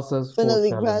wins. Who else has 4 Finally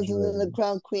challenge granted and the wins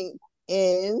crown queen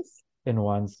ends. in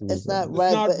one It's season? not It's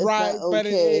right, not but it's right, not but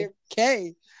okay. it's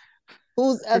okay.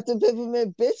 Who's after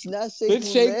peppermint? Bitch, not Shea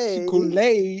Bitch shake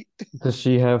Kool-Aid. Does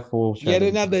she have 4 Yet challenge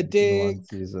another wins in one dig.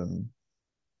 season?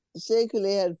 Shea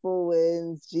Coulee had 4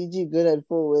 wins. Gigi Good had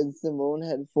 4 wins. Simone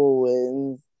had 4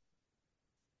 wins.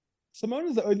 Simone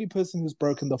is the only person who's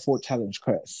broken the 4 challenge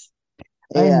curse.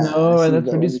 I Yeah, know, and she's that's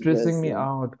the really only stressing me person.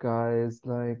 out, guys.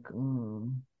 Like,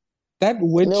 That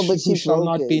witch No, but who she shall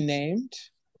broke not be it. named.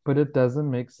 but it doesn't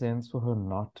make sense for her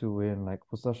not to win. Like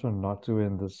for Sasha not to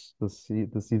win this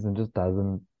season just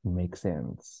doesn't make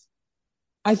sense.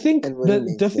 I think It the wouldn't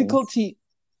make difficulty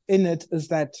in it is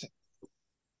that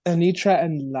Anitra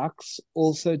and Lux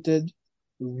also did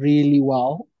really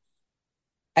well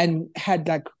and had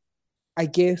like, I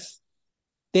guess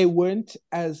they weren't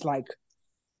as like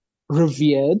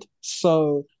revered,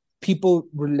 so people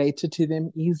related to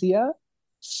them easier.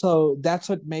 So that's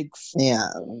what makes Yeah.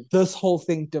 this whole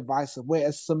thing divisive.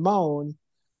 Whereas Simone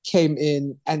came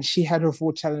in and she had her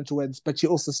 4 challenge wins, but she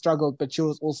also struggled, but she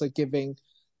was also giving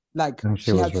like And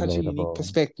she had such a unique relatable.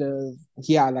 perspective.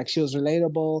 Yeah, like she was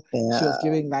relatable. She was Yeah.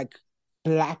 giving like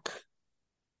black,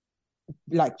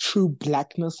 like true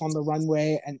blackness on the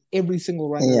runway, and every single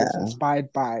runway was Yeah.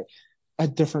 inspired by a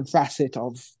different facet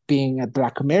of being a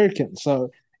Black American.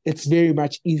 So it's very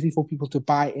much easy for people to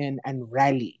buy in and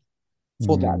rally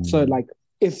for that. So like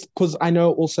because I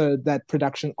know also that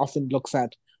production often looks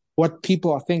at what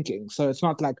people are thinking. So it's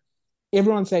not like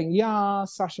everyone's saying, yeah,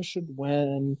 Sasha should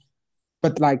win,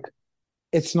 but like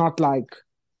it's not like,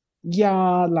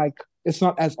 yeah, like it's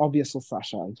not as obvious as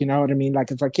Sasha. You know what I mean?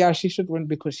 Like it's like, yeah, she should win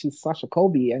because she's Sasha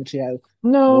Colby and she has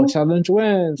 4 No, challenge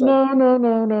wins. no, no,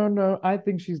 no, no, no. I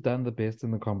think she's done the best in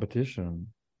the competition.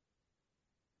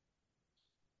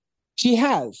 She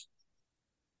has.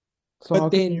 So how But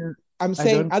can then you? I'm I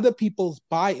saying don't. other people's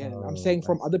buy-in. I'm Oh, saying I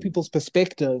from other see. people's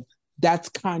perspective, that's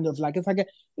kind of like it's like a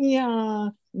yeah,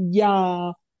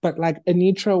 yeah. But like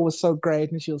Anitra was so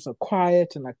great and she was so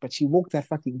quiet and like, but she walked that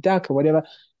fucking duck or whatever.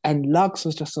 And Lux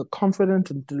was just so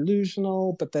confident and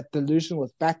delusional, but that delusion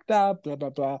was backed up, blah blah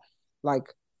blah. Like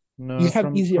you No, have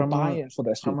from easier buy-in for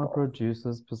those from a people.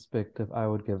 producer's perspective, I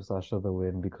would give Sasha the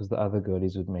win because the other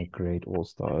girlies would make great all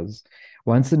stars.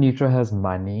 Once Anitra has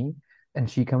money and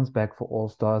she comes back for all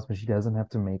stars, but she doesn't have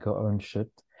to make her own shit,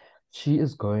 she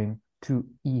is going to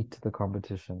eat the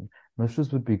competition.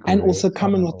 Mistress would be And great also on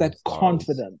coming an with all that stars.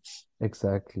 confidence.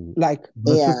 Exactly. Like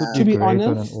Mistress would Yeah. be to be great on an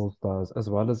honest, all stars as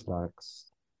well as Lux.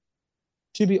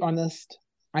 to be honest,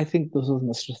 I think this was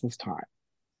Mistress's time.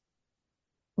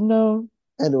 No,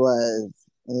 It was.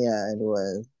 Yeah, it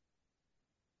was.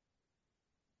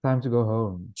 time to go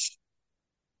home.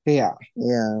 Yeah.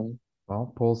 Yeah.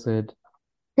 Well, Paul said,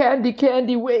 Candy,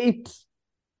 Candy, wait.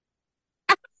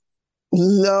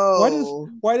 No.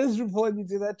 Why does RuPaul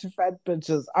do that to fat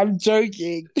bitches? I'm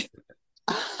joking.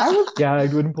 Yeah,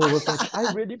 when Paul was like,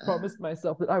 I really promised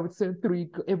myself that I would send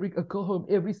a go home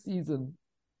every season,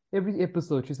 every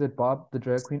episode. She said, Bob, the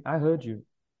drag queen, I heard you.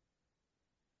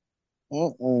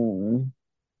 Mm-mm.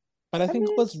 But I I think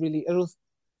mean, it was a really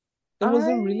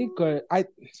good.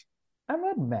 I'm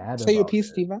not mad Say your about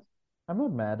piece, it. Steva. I'm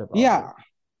not mad about it. Yeah,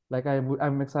 Like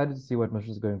I'm excited to see what Mish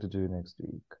is going to do next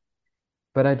week.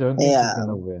 But I don't think she's Yeah.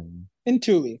 gonna win. in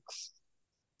 2 weeks.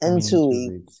 I In mean, in two 2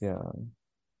 weeks, weeks. yeah.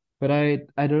 But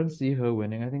I don't see her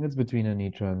winning. I think it's between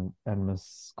Anitra and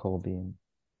Miss Colby.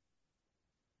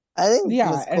 I think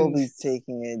Yeah, Miss Colby's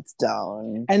taking it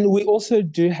down. and we also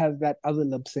do have that other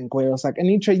lip sync where it was like,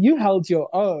 Anitra, you held your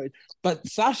own, but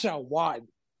Sasha won.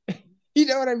 You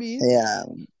know what I mean? Yeah.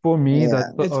 For me, Yeah.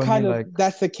 that's the It's only kind of like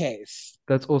that's the case.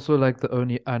 that's also like the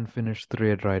only unfinished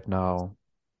thread right now.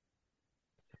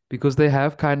 Because they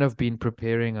have kind of been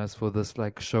preparing us for this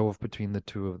like show off between the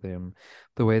two of them.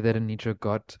 The way that Anitra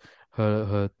got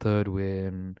her third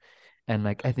win. And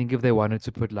like I think if they wanted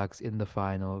to put Lux in the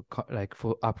final, like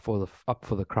for up for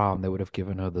the crown, they would have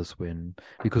given her this win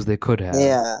because they could have.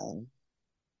 Yeah.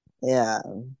 Yeah.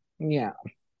 Yeah,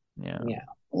 Yeah. yeah.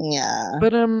 Yeah.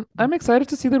 But I'm excited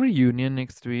to see the reunion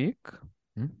next week.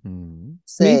 Me too.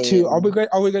 Same. Are we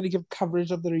going to give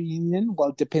coverage of the reunion? Well,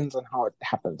 it depends on how it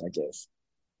happens, I guess.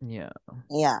 Yeah.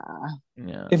 Yeah.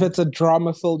 Yeah. If it's a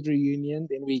drama-filled reunion,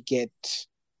 then we get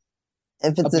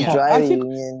If it's a a part. dry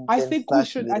reunion, I then think we fuck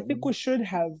should. I think them. we should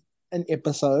have an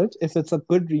episode. If it's a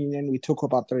good reunion, we talk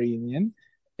about the reunion.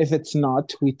 If it's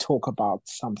not, we talk about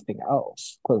something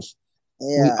else because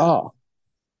we Yeah. are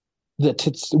the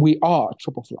tits. We are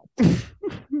Triple Flop,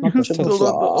 not the Triple Still tits. not the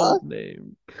Flop. old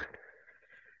name.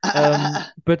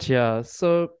 But yeah,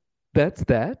 so that's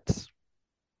that.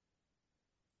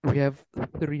 We have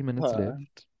 3 minutes Huh.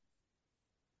 left.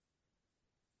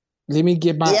 Let me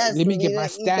get my. Yes, Let me and get you're my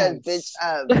gonna eat that bitch stance.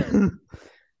 up.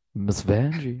 Miss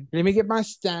Vanjie. Let me get my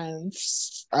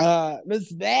stance.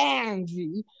 Miss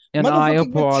Vanjie, And I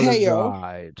motherfucking Mateo.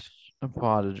 apologize.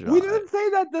 Apologize. We didn't say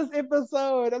that this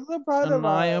episode. I'm so proud of And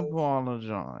I us.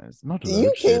 apologize. Not You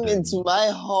load came shedding. into my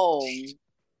home.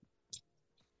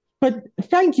 But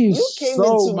thank you You came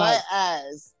so into much. my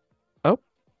ass. Oh,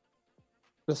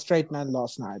 The straight man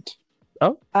last night.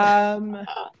 oh.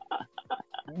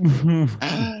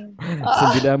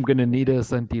 Sandile, I'm gonna need a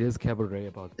Sandile's cabaret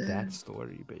about that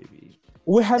story, baby.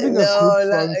 We're having a No, group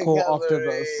not phone a call after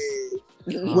this.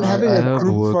 cabaret. We're having I a have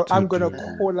group work phone. to I'm gonna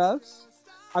do. call us.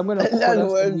 I'm gonna Not call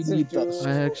us work and we to need do. this.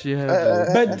 I actually have work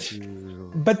But to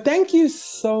do. but thank you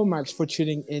so much for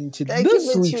tuning in to Thank you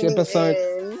this for week's tuning episode.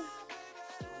 in.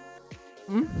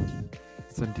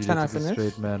 Sandile Can I took a finish?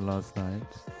 straight man last night.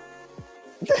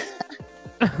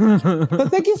 So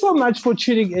thank you so much for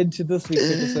tuning in to this week's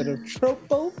episode of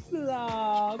Triple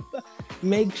Flop.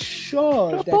 Make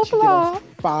sure that you give us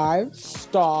 5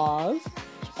 stars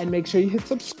and make sure you hit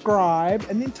subscribe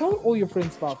and then tell all your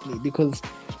friends about me because,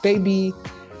 baby,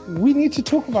 we need to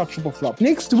talk about Triple Flop.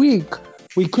 Next week,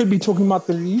 we could be talking about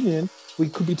the reunion. We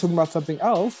could be talking about something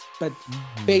else. But,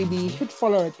 baby, hit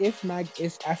follow at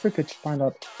FMAG Africa to find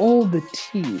out all the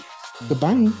tea.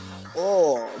 Goodbye.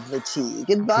 Oh, the tea.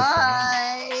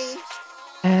 Goodbye.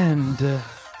 And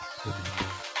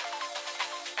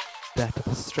that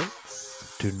was straight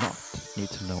do not need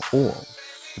to know all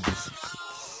the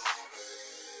secrets.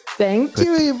 Thank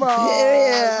you, Evaan.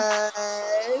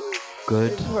 Period.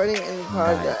 Good Recording in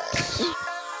progress. night.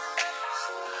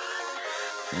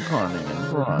 Recording in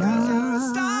progress.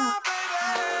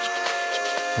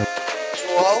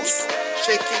 12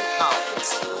 checking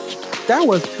out. That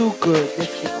was too good.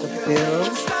 Let's hit the bill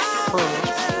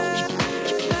first.